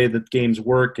and the way that games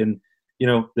work, and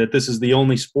that this is the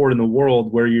only sport in the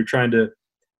world where you're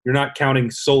not counting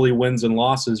solely wins and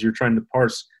losses. You're trying to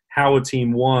parse how a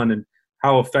team won and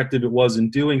how effective it was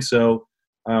in doing so.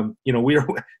 We are,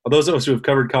 those of us who have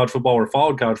covered college football or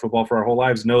followed college football for our whole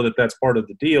lives know that that's part of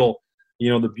the deal.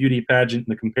 The beauty pageant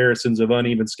and the comparisons of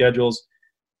uneven schedules.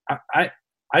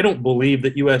 I don't believe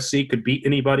that USC could beat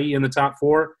anybody in the top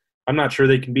 4. I'm not sure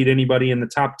they can beat anybody in the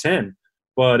top 10.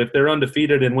 But if they're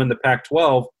undefeated and win the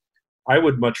Pac-12, I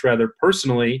would much rather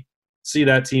personally see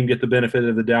that team get the benefit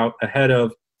of the doubt ahead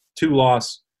of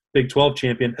 2-loss Big 12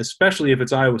 champion, especially if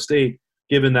it's Iowa State,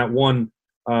 given that one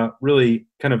really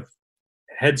kind of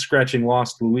head-scratching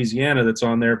loss to Louisiana that's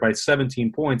on there by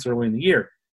 17 points early in the year.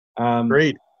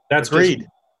 Agreed. That's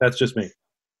just me.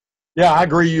 Yeah, I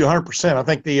agree with you 100%. I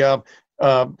think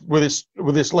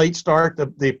with this late start,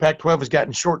 the Pac-12 has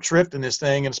gotten short shrift in this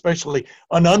thing, and especially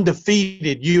an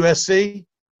undefeated USC,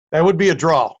 that would be a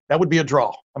draw.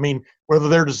 I mean, whether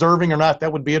they're deserving or not,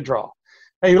 that would be a draw.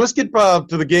 Hey, let's get to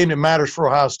the game that matters for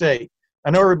Ohio State.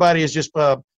 I know everybody is just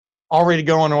already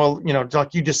going,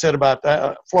 like you just said about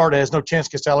Florida has no chance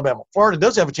against Alabama. Florida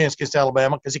does have a chance against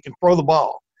Alabama because he can throw the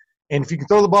ball. And if you can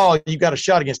throw the ball, you've got a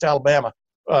shot against Alabama.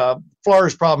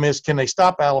 Florida's problem is, can they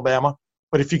stop Alabama?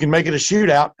 But if you can make it a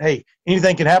shootout, hey,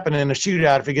 anything can happen in a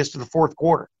shootout if it gets to the fourth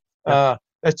quarter.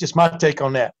 That's just my take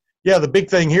on that. Yeah, the big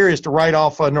thing here is to write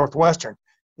off Northwestern.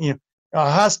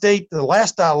 Ohio State, the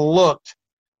last I looked,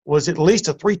 was at least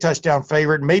a 3-touchdown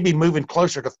favorite, maybe moving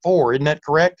closer to 4. Isn't that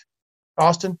correct,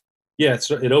 Austin? Yeah,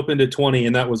 it opened at 20,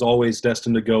 and that was always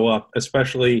destined to go up,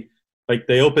 especially like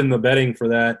they opened the betting for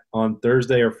that on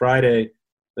Thursday or Friday.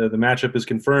 The matchup is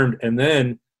confirmed, and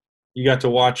then you got to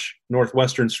watch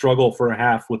Northwestern struggle for a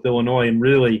half with Illinois in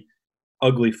really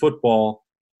ugly football.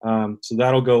 So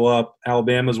that'll go up.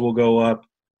 Alabama's will go up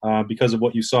because of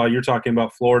what you saw. You're talking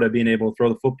about Florida being able to throw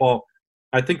the football.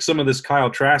 I think some of this Kyle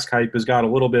Trask hype has got a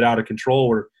little bit out of control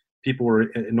where people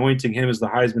were anointing him as the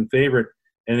Heisman favorite.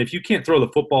 And if you can't throw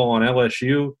the football on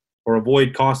LSU or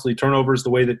avoid costly turnovers the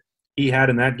way that he had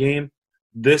in that game,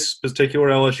 this particular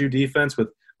LSU defense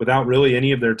without really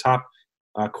any of their top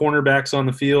cornerbacks on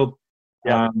the field,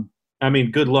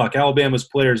 good luck. Alabama's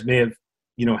players may have,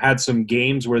 had some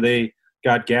games where they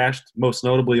got gashed, most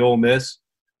notably Ole Miss,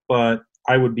 but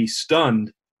I would be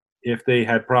stunned if they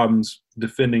had problems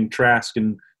defending Trask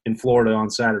in Florida on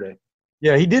Saturday.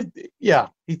 Yeah, he did. Yeah,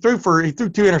 he threw 2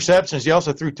 interceptions. He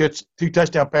also threw 2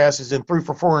 touchdown passes and threw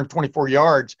for 424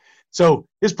 yards. So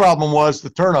his problem was the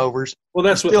turnovers. Well,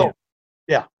 that's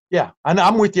Yeah, and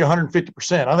I'm with you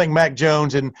 150%. I think Mac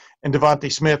Jones and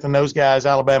Devontae Smith and those guys,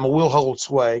 Alabama, will hold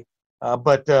sway.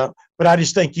 But I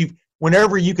just think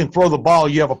whenever you can throw the ball,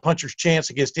 you have a puncher's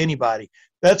chance against anybody.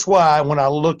 That's why when I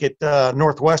look at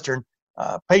Northwestern,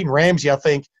 Peyton Ramsey, I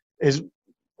think, is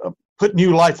put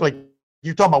new life. Like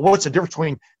you're talking about, what's the difference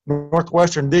between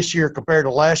Northwestern this year compared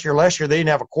to last year? Last year they didn't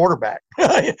have a quarterback.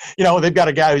 They've got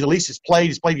a guy who at least has played.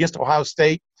 He's played against Ohio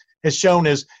State. Has shown,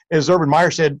 as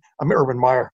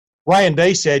Ryan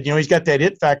Day said, he's got that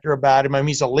it factor about him. I mean,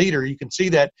 he's a leader. You can see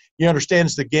that. He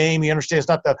understands the game. He understands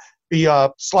not to be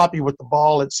sloppy with the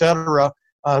ball, et cetera.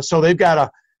 So they've got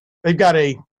a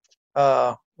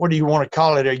what do you want to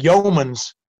call it? A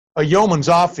yeoman's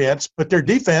offense, but their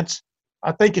defense,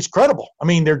 I think, is credible. I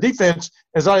mean, their defense,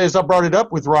 as I brought it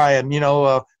up with Ryan,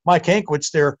 Mike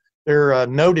Hankwitz, their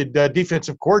noted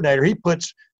defensive coordinator, he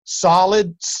puts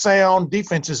solid, sound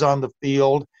defenses on the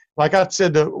field. like I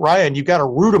said to Ryan, you got to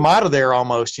root them out of there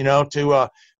almost,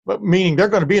 but meaning they're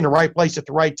going to be in the right place at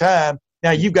the right time.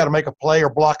 Now you've got to make a play or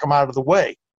block them out of the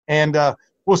way. And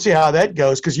we'll see how that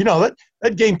goes. Because,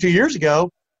 that game 2 years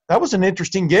ago, that was an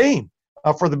interesting game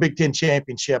for the Big Ten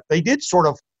championship. They did sort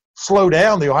of slow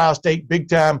down the Ohio State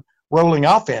big-time rolling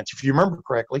offense, if you remember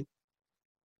correctly.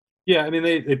 Yeah, I mean,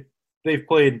 they've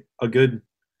played a good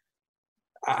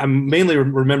 – I'm mainly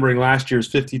remembering last year's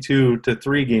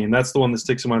 52-3 game. That's the one that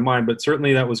sticks in my mind. But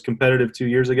certainly that was competitive 2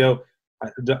 years ago.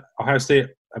 Ohio State,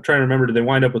 I'm trying to remember, did they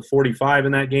wind up with 45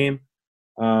 in that game?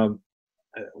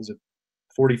 Was it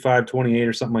 45-28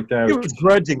 or something like that? It was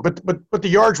grudging, but the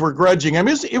yards were grudging. I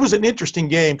mean, it was an interesting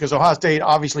game because Ohio State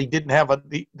obviously didn't have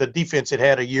the defense it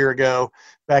had a year ago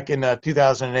back in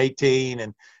 2018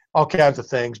 and all kinds of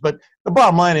things. But the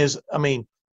bottom line is, I think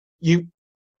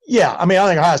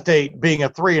Ohio State being a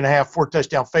 3.5, 4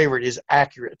 touchdown favorite is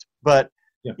accurate. But,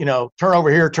 turnover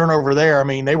here, turnover there. I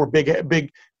mean, they were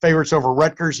big favorites over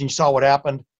Rutgers, and you saw what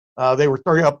happened. They were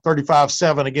up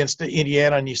 35-7 against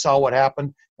Indiana, and you saw what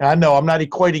happened. And I know I'm not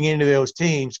equating any of those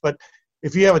teams, but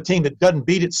if you have a team that doesn't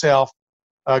beat itself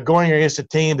going against a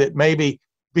team that maybe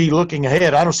be looking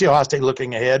ahead, I don't see Ohio State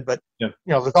looking ahead, but,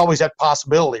 there's always that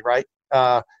possibility, right?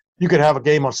 You could have a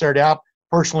game on Saturday. I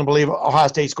personally believe Ohio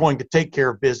State's going to take care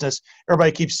of business.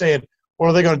 Everybody keeps saying, what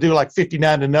are they going to do, like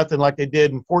 59-0 like they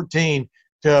did in 14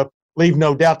 to leave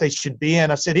no doubt they should be in?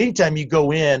 I said, anytime you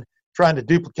go in trying to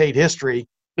duplicate history,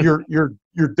 you're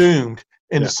doomed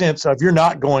in the sense of you're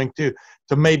not going to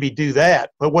maybe do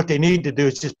that. But what they need to do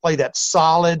is just play that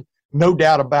solid, no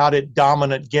doubt about it,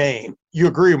 dominant game. You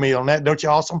agree with me on that, don't you,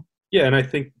 Awesome? Yeah, and I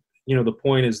think, the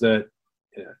point is that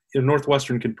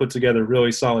Northwestern can put together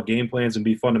really solid game plans and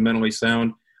be fundamentally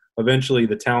sound. Eventually,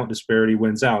 the talent disparity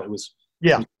wins out. It was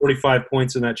 45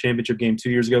 points in that championship game 2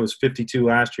 years ago. It was 52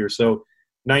 last year. So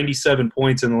 97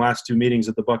 points in the last two meetings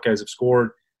that the Buckeyes have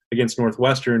scored against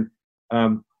Northwestern.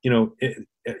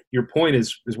 Your point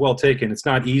is well taken. It's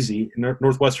not easy.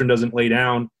 Northwestern doesn't lay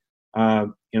down.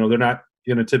 They're not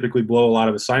going to typically blow a lot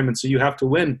of assignments. So you have to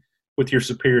win with your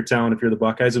superior talent if you're the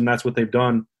Buckeyes, and that's what they've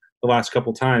done the last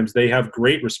couple times. They have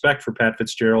great respect for Pat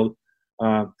Fitzgerald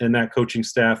and that coaching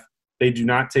staff. They do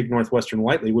not take Northwestern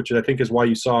lightly, which I think is why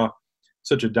you saw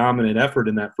such a dominant effort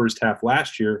in that first half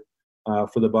last year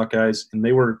for the Buckeyes. And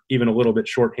they were even a little bit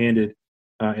shorthanded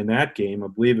in that game. I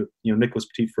believe, Nicholas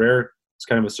Petit-Frere is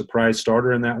kind of a surprise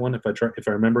starter in that one, if I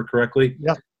remember correctly.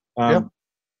 Yeah.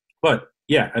 But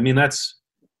yeah, I mean, that's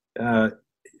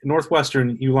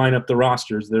Northwestern. You line up the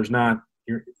rosters. You're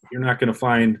not going to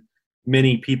find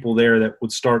many people there that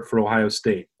would start for Ohio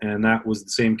State, and that was the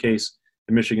same case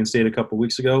in Michigan State a couple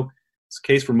weeks ago. It's the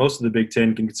case for most of the Big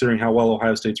Ten, considering how well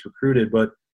Ohio State's recruited. But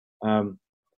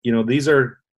this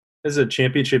is a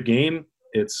championship game.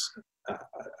 It's a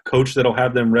coach that'll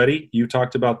have them ready. You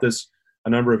talked about this a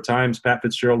number of times. Pat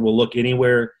Fitzgerald will look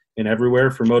anywhere and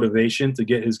everywhere for motivation to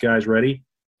get his guys ready.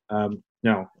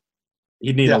 Now,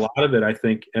 he'd need a lot of it, I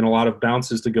think, and a lot of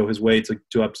bounces to go his way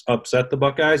to upset the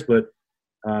Buckeyes. But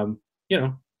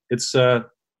it's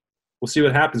we'll see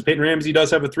what happens. Peyton Ramsey does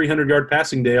have a 300-yard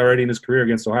passing day already in his career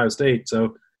against Ohio State,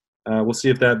 so we'll see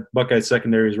if that Buckeyes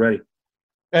secondary is ready.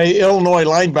 Hey, Illinois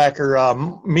linebacker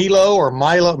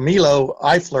Milo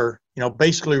Eifler,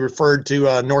 basically referred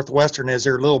to Northwestern as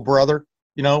their little brother,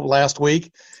 last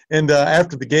week. And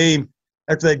after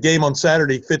that game on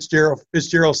Saturday,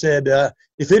 Fitzgerald said,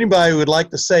 if anybody would like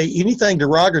to say anything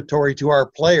derogatory to our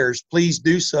players, please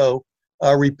do so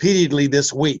repeatedly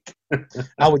this week.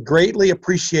 I would greatly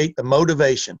appreciate the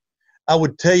motivation. I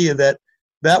would tell you that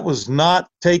was not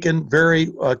taken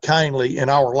very kindly in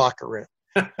our locker room.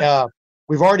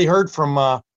 We've already heard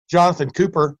from Jonathan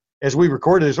Cooper. As we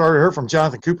recorded this, already heard from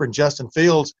Jonathan Cooper and Justin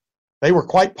Fields. They were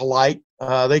quite polite.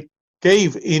 They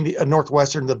gave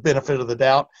Northwestern the benefit of the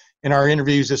doubt in our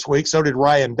interviews this week. So did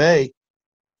Ryan Day.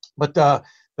 But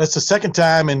that's the second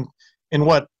time in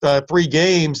 3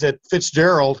 games that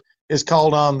Fitzgerald is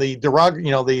called on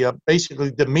the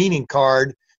basically demeaning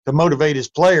card to motivate his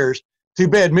players. Too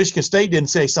bad Michigan State didn't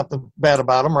say something bad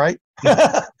about him, right?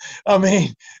 I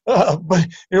mean, but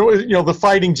it was, the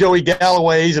fighting Joey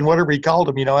Galloways and whatever he called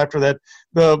them, after that,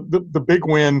 the big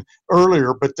win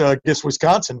earlier, but against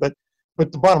Wisconsin. But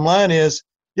the bottom line is,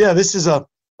 this is a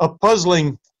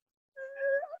puzzling.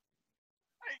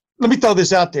 Let me throw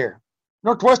this out there.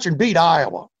 Northwestern beat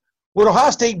Iowa. Would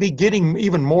Ohio State be getting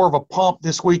even more of a pump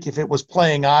this week if it was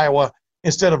playing Iowa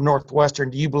instead of Northwestern?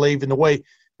 Do you believe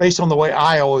based on the way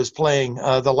Iowa is playing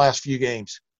the last few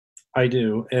games? I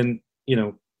do. And,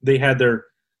 they had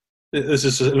this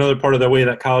is another part of the way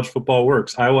that college football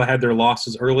works. Iowa had their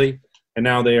losses early, and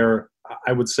now they are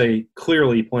I would say,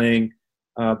 clearly playing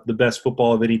the best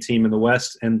football of any team in the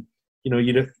West. And,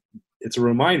 it's a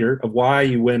reminder of why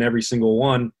you win every single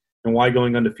one and why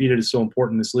going undefeated is so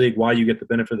important in this league, why you get the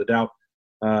benefit of the doubt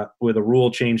with a rule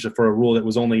change for a rule that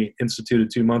was only instituted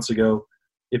 2 months ago.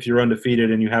 If you're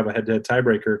undefeated and you have a head-to-head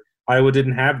tiebreaker, Iowa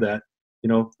didn't have that.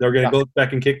 They're going to go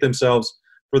back and kick themselves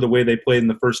for the way they played in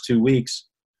the first 2 weeks.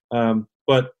 And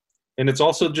it's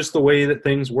also just the way that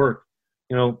things work.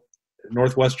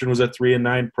 Northwestern was a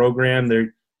 3-9 program.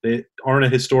 They aren't a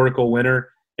historical winner.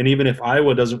 And even if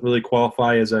Iowa doesn't really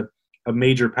qualify as a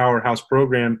major powerhouse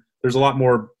program, there's a lot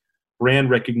more brand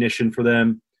recognition for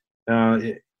them.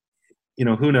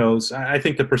 Who knows? I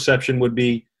think the perception would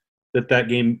be that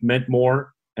game meant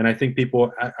more. And I think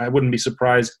I wouldn't be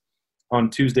surprised on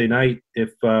Tuesday night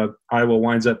if Iowa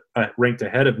winds up ranked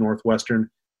ahead of Northwestern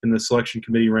in the selection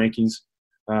committee rankings.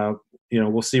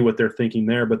 We'll see what they're thinking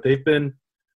there. But they've been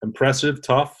impressive,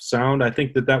 tough, sound. I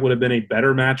think that would have been a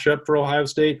better matchup for Ohio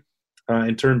State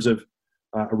in terms of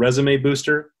a resume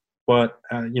booster. But,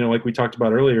 like we talked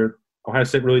about earlier, Ohio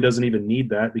State really doesn't even need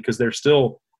that because they're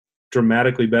still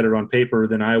dramatically better on paper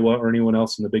than Iowa or anyone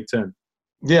else in the Big Ten.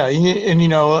 Yeah, and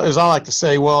as I like to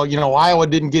say, Iowa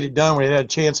didn't get it done when it had a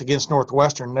chance against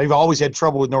Northwestern. They've always had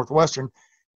trouble with Northwestern.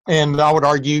 And I would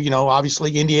argue,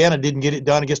 obviously Indiana didn't get it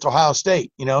done against Ohio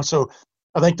State, so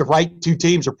I think the right two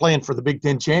teams are playing for the Big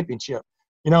Ten championship.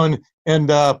 And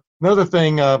another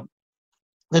thing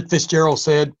that Fitzgerald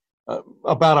said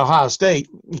about Ohio State,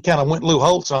 he kind of went Lou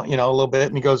Holtz on, a little bit,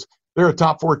 and he goes, they're a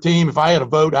top 4 team. If I had a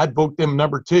vote, I'd vote them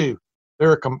number 2.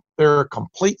 They're a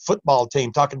complete football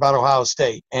team, talking about Ohio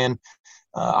State. And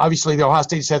obviously the Ohio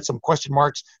State's had some question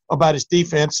marks about its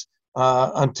defense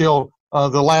until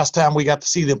the last time we got to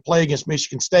see them play against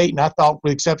Michigan State. And I thought,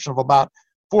 with the exception of about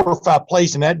 4 or 5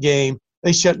 plays in that game,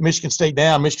 they shut Michigan State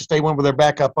down. Michigan State went with their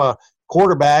backup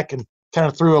quarterback and kind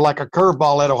of threw like a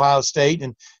curveball at Ohio State.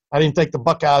 And I didn't think the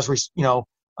Buckeyes,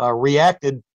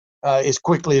 reacted as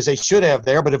quickly as they should have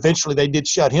there. But eventually they did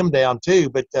shut him down too.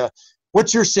 But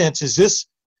what's your sense? Is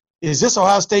this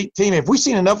Ohio State team? Have we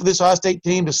seen enough of this Ohio State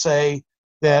team to say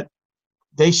that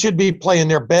they should be playing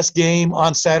their best game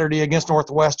on Saturday against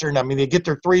Northwestern? I mean, they get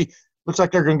their 3. Looks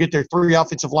like they're going to get their 3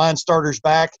 offensive line starters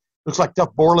back. Looks like Duff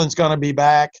Borland's going to be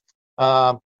back.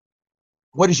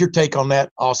 What is your take on that?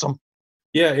 Awesome.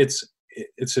 Yeah,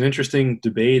 it's an interesting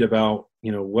debate about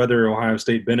whether Ohio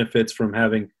State benefits from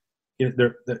having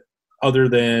other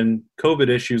than COVID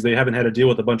issues. They haven't had to deal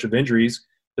with a bunch of injuries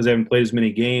because they haven't played as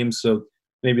many games. So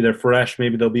maybe they're fresh.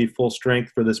 Maybe they'll be full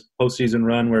strength for this postseason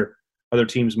run where other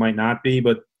teams might not be.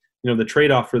 But the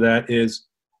trade-off for that is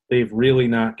they've really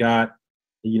not got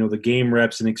the game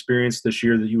reps and experience this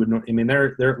year that you would know. I mean,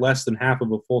 they're at less than half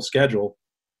of a full schedule.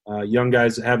 Young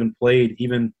guys that haven't played,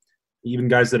 even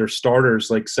guys that are starters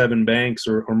like Sevyn Banks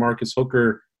or Marcus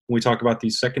Hooker, when we talk about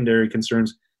these secondary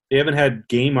concerns, they haven't had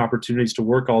game opportunities to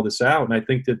work all this out. And I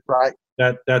think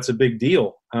that's a big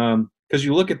deal. Because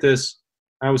you look at this,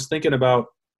 I was thinking about,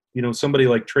 somebody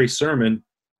like Trey Sermon,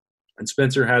 and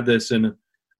Spencer had this in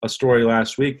a story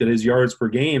last week that his yards per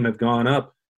game have gone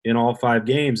up in all 5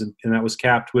 games. And that was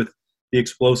capped with the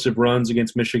explosive runs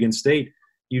against Michigan State.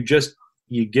 You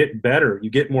get better, you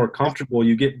get more comfortable,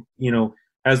 you get,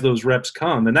 as those reps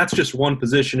come. And that's just one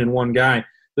position and one guy.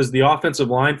 Does the offensive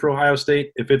line for Ohio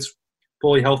State, if it's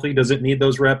fully healthy, does it need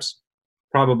those reps?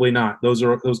 Probably not. Those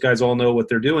guys all know what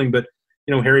they're doing. But,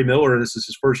 Harry Miller, this is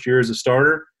his first year as a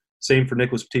starter. Same for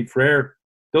Nicholas Petit-Frere.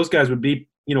 Those guys would be,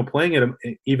 playing at an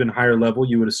even higher level,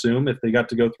 you would assume, if they got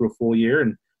to go through a full year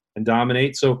and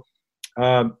dominate. So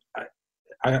I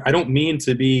don't mean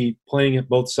to be playing at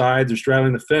both sides or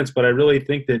straddling the fence, but I really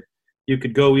think that you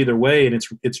could go either way, and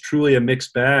it's truly a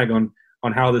mixed bag on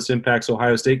how this impacts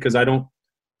Ohio State, because I don't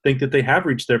think that they have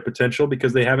reached their potential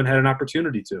because they haven't had an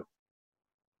opportunity to.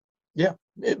 Yeah,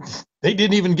 they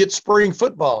didn't even get spring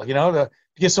football, to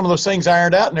get some of those things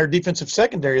ironed out in their defensive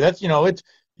secondary. That's,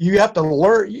 you have to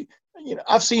learn.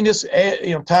 I've seen this,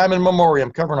 time in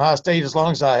memoriam covering Ohio State as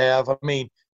long as I have. I mean,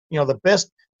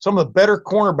 some of the better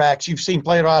cornerbacks you've seen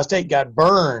play at Ohio State got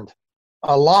burned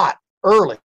a lot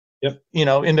early. Yep.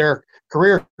 In their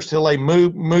career till they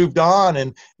moved on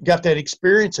and got that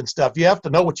experience and stuff. You have to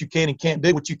know what you can and can't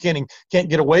do, what you can and can't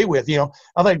get away with.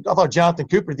 I thought Jonathan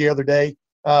Cooper the other day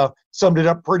summed it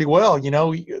up pretty well.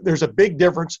 There's a big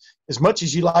difference. As much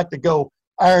as you like to go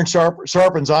iron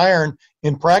sharpens iron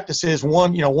in practices,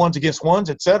 ones against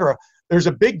ones, et cetera. There's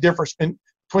a big difference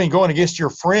between going against your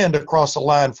friend across the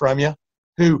line from you,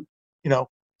 who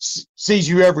sees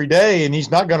you every day, and he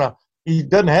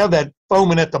doesn't have that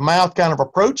foaming at the mouth kind of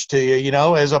approach to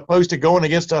you, as opposed to going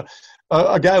against a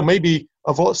a guy who may be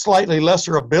of a slightly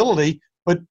lesser ability,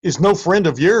 but is no friend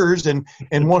of yours and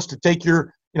wants to take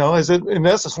your, in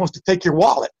essence, wants to take your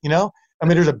wallet, I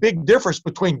mean, there's a big difference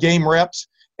between game reps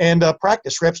and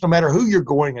practice reps, no matter who you're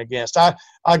going against. I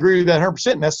agree with that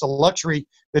 100%, and that's the luxury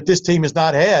that this team has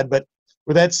not had. But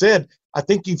with that said, I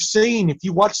think you've seen, if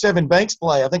you watch Sevyn Banks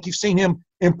play, I think you've seen him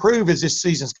improve as this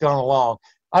season's gone along.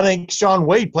 I think Shaun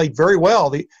Wade played very well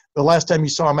the last time you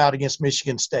saw him out against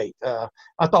Michigan State.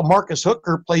 I thought Marcus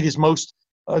Hooker played his most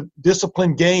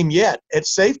disciplined game yet at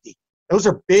safety. Those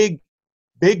are big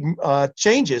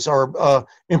changes or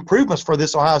improvements for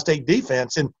this Ohio State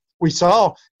defense. And we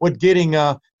saw what getting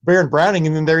Baron Browning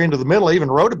and then they're into the middle. I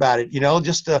even wrote about it,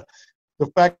 just the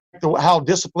fact how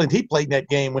disciplined he played in that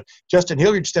game when Justin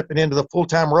Hilliard stepping into the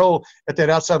full-time role at that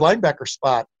outside linebacker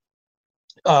spot.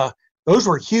 Those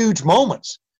were huge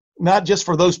moments, not just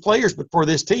for those players, but for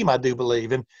this team, I do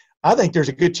believe. And I think there's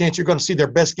a good chance you're going to see their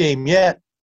best game yet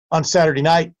on Saturday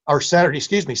at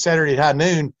high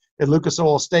noon at Lucas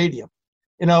Oil Stadium.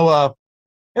 And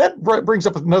that brings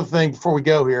up another thing before we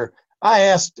go here. I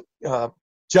asked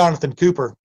Jonathan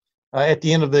Cooper at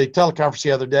the end of the teleconference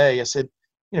the other day, I said,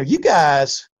 you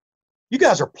guys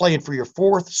are playing for your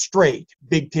fourth straight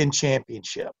Big Ten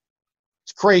championship.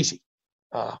 It's crazy.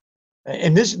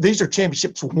 And these are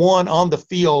championships won on the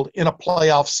field in a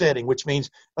playoff setting, which means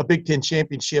a Big Ten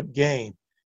championship game.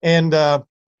 And I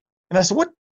said,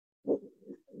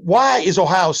 why is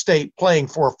Ohio State playing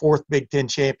for a fourth Big Ten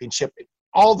championship?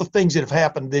 All the things that have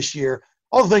happened this year,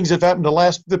 all the things that have happened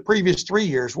the previous 3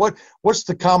 years, what's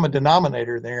the common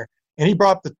denominator there? And he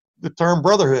brought the term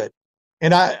brotherhood.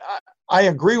 And I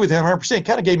agree with him 100%. It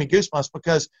kind of gave me goosebumps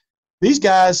because these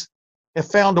guys have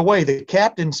found a way. The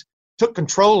captains took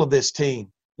control of this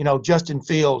team. Justin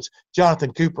Fields,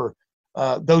 Jonathan Cooper,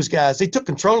 those guys. They took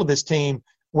control of this team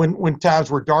when times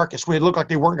were darkest, when it looked like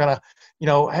they weren't going to,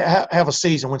 have a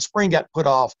season, when spring got put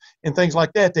off and things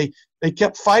like that. They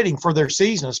kept fighting for their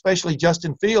season, especially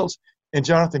Justin Fields and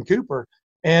Jonathan Cooper.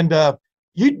 And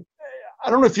I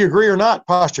don't know if you agree or not,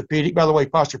 Posturepedic. By the way,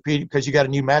 Posturepedic, because you got a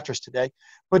new mattress today.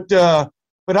 But I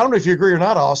don't know if you agree or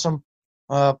not, Awesome.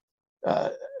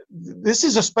 This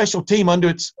is a special team unto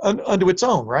its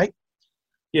own, right?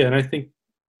 Yeah, and I think,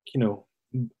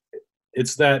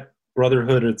 it's that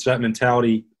brotherhood, it's that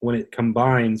mentality when it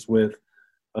combines with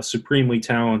a supremely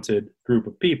talented group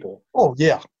of people. Oh,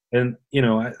 yeah. And,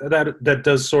 that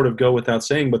does sort of go without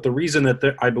saying. But the reason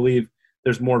that I believe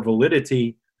there's more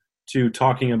validity to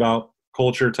talking about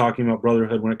culture, talking about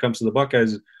brotherhood when it comes to the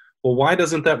Buckeyes, well, why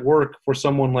doesn't that work for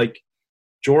someone like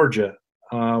Georgia?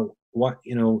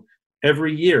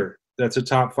 Every year that's a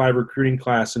top 5 recruiting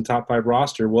class and top 5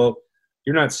 roster. Well,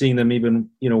 you're not seeing them even,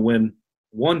 win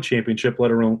one championship, let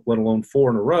alone 4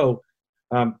 in a row.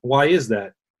 Why is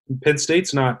that? Penn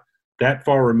State's not that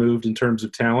far removed in terms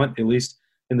of talent, at least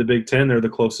in the Big Ten. They're the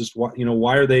closest.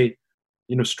 Why are they,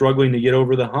 struggling to get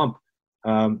over the hump?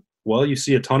 Well, you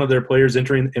see a ton of their players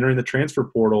entering the transfer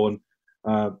portal, and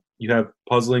you have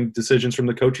puzzling decisions from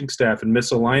the coaching staff and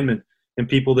misalignment and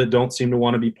people that don't seem to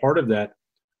want to be part of that.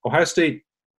 Ohio State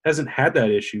hasn't had that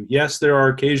issue. Yes, there are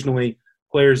occasionally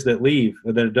players that leave,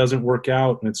 that it doesn't work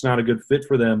out and it's not a good fit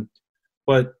for them,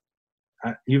 but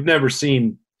you've never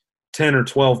seen 10 or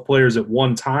 12 players at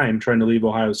one time trying to leave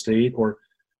Ohio State, or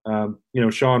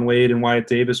Shaun Wade and Wyatt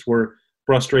Davis were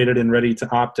frustrated and ready to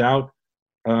opt out.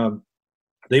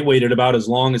 They waited about as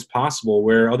long as possible,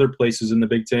 where other places in the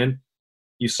Big Ten,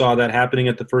 you saw that happening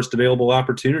at the first available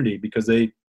opportunity because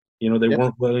they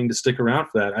weren't willing to stick around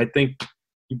for that. I think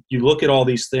you look at all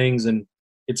these things and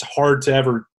it's hard to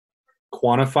ever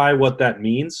quantify what that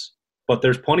means, but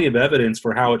there's plenty of evidence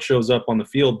for how it shows up on the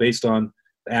field based on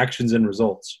the actions and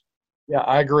results. Yeah,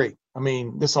 I agree. I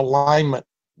mean, this alignment,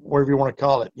 whatever you want to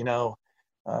call it,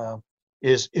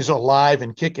 is alive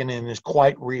and kicking and is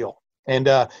quite real. And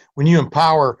when you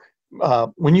empower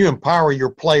your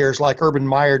players like Urban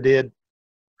Meyer did,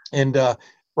 and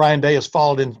Ryan Day has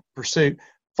followed in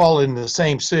the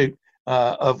same suit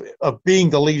of being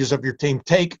the leaders of your team,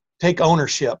 take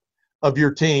ownership of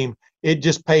your team. It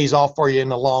just pays off for you in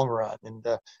the long run. And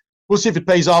we'll see if it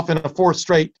pays off in a fourth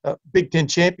straight Big Ten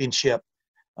championship.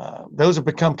 Those have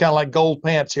become kind of like gold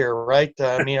pants here, right?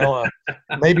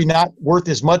 Maybe not worth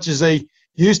as much as they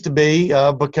used to be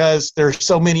because there's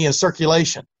so many in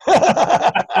circulation.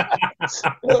 But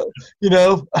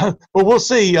we'll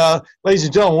see. Ladies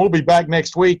and gentlemen, we'll be back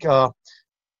next week.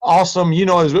 Awesome.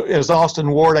 As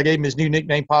Austin Ward, I gave him his new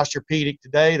nickname, Posturepedic,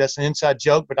 today. That's an inside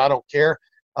joke, but I don't care.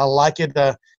 I like it.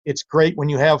 It's great when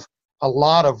you have a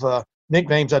lot of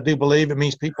nicknames, I do believe. It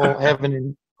means people have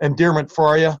an endearment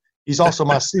for you. He's also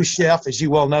my sous chef, as you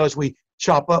well know, as we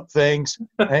chop up things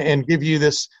and give you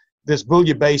this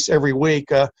bouillabaisse every week.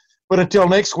 But until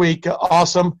next week,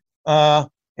 awesome.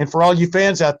 And for all you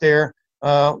fans out there,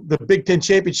 the Big Ten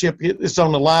Championship is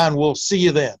on the line. We'll see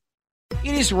you then.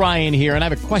 It is Ryan here, and I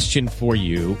have a question for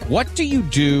you. What do you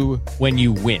do when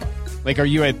you win? Like, are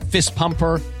you a fist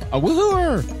pumper, a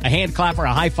woo-hooer, a hand clapper,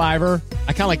 a high fiver?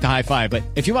 I kind of like the high five, but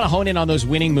if you want to hone in on those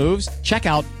winning moves, check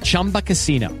out Chumba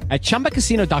Casino. At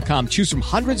ChumbaCasino.com, choose from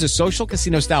hundreds of social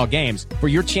casino-style games for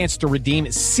your chance to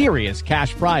redeem serious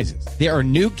cash prizes. There are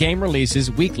new game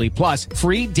releases weekly, plus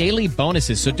free daily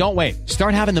bonuses, so don't wait.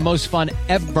 Start having the most fun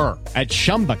ever at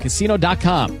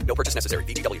ChumbaCasino.com. No purchase necessary.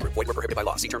 VGW Group. Void where prohibited by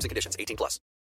law. See terms and conditions. 18+.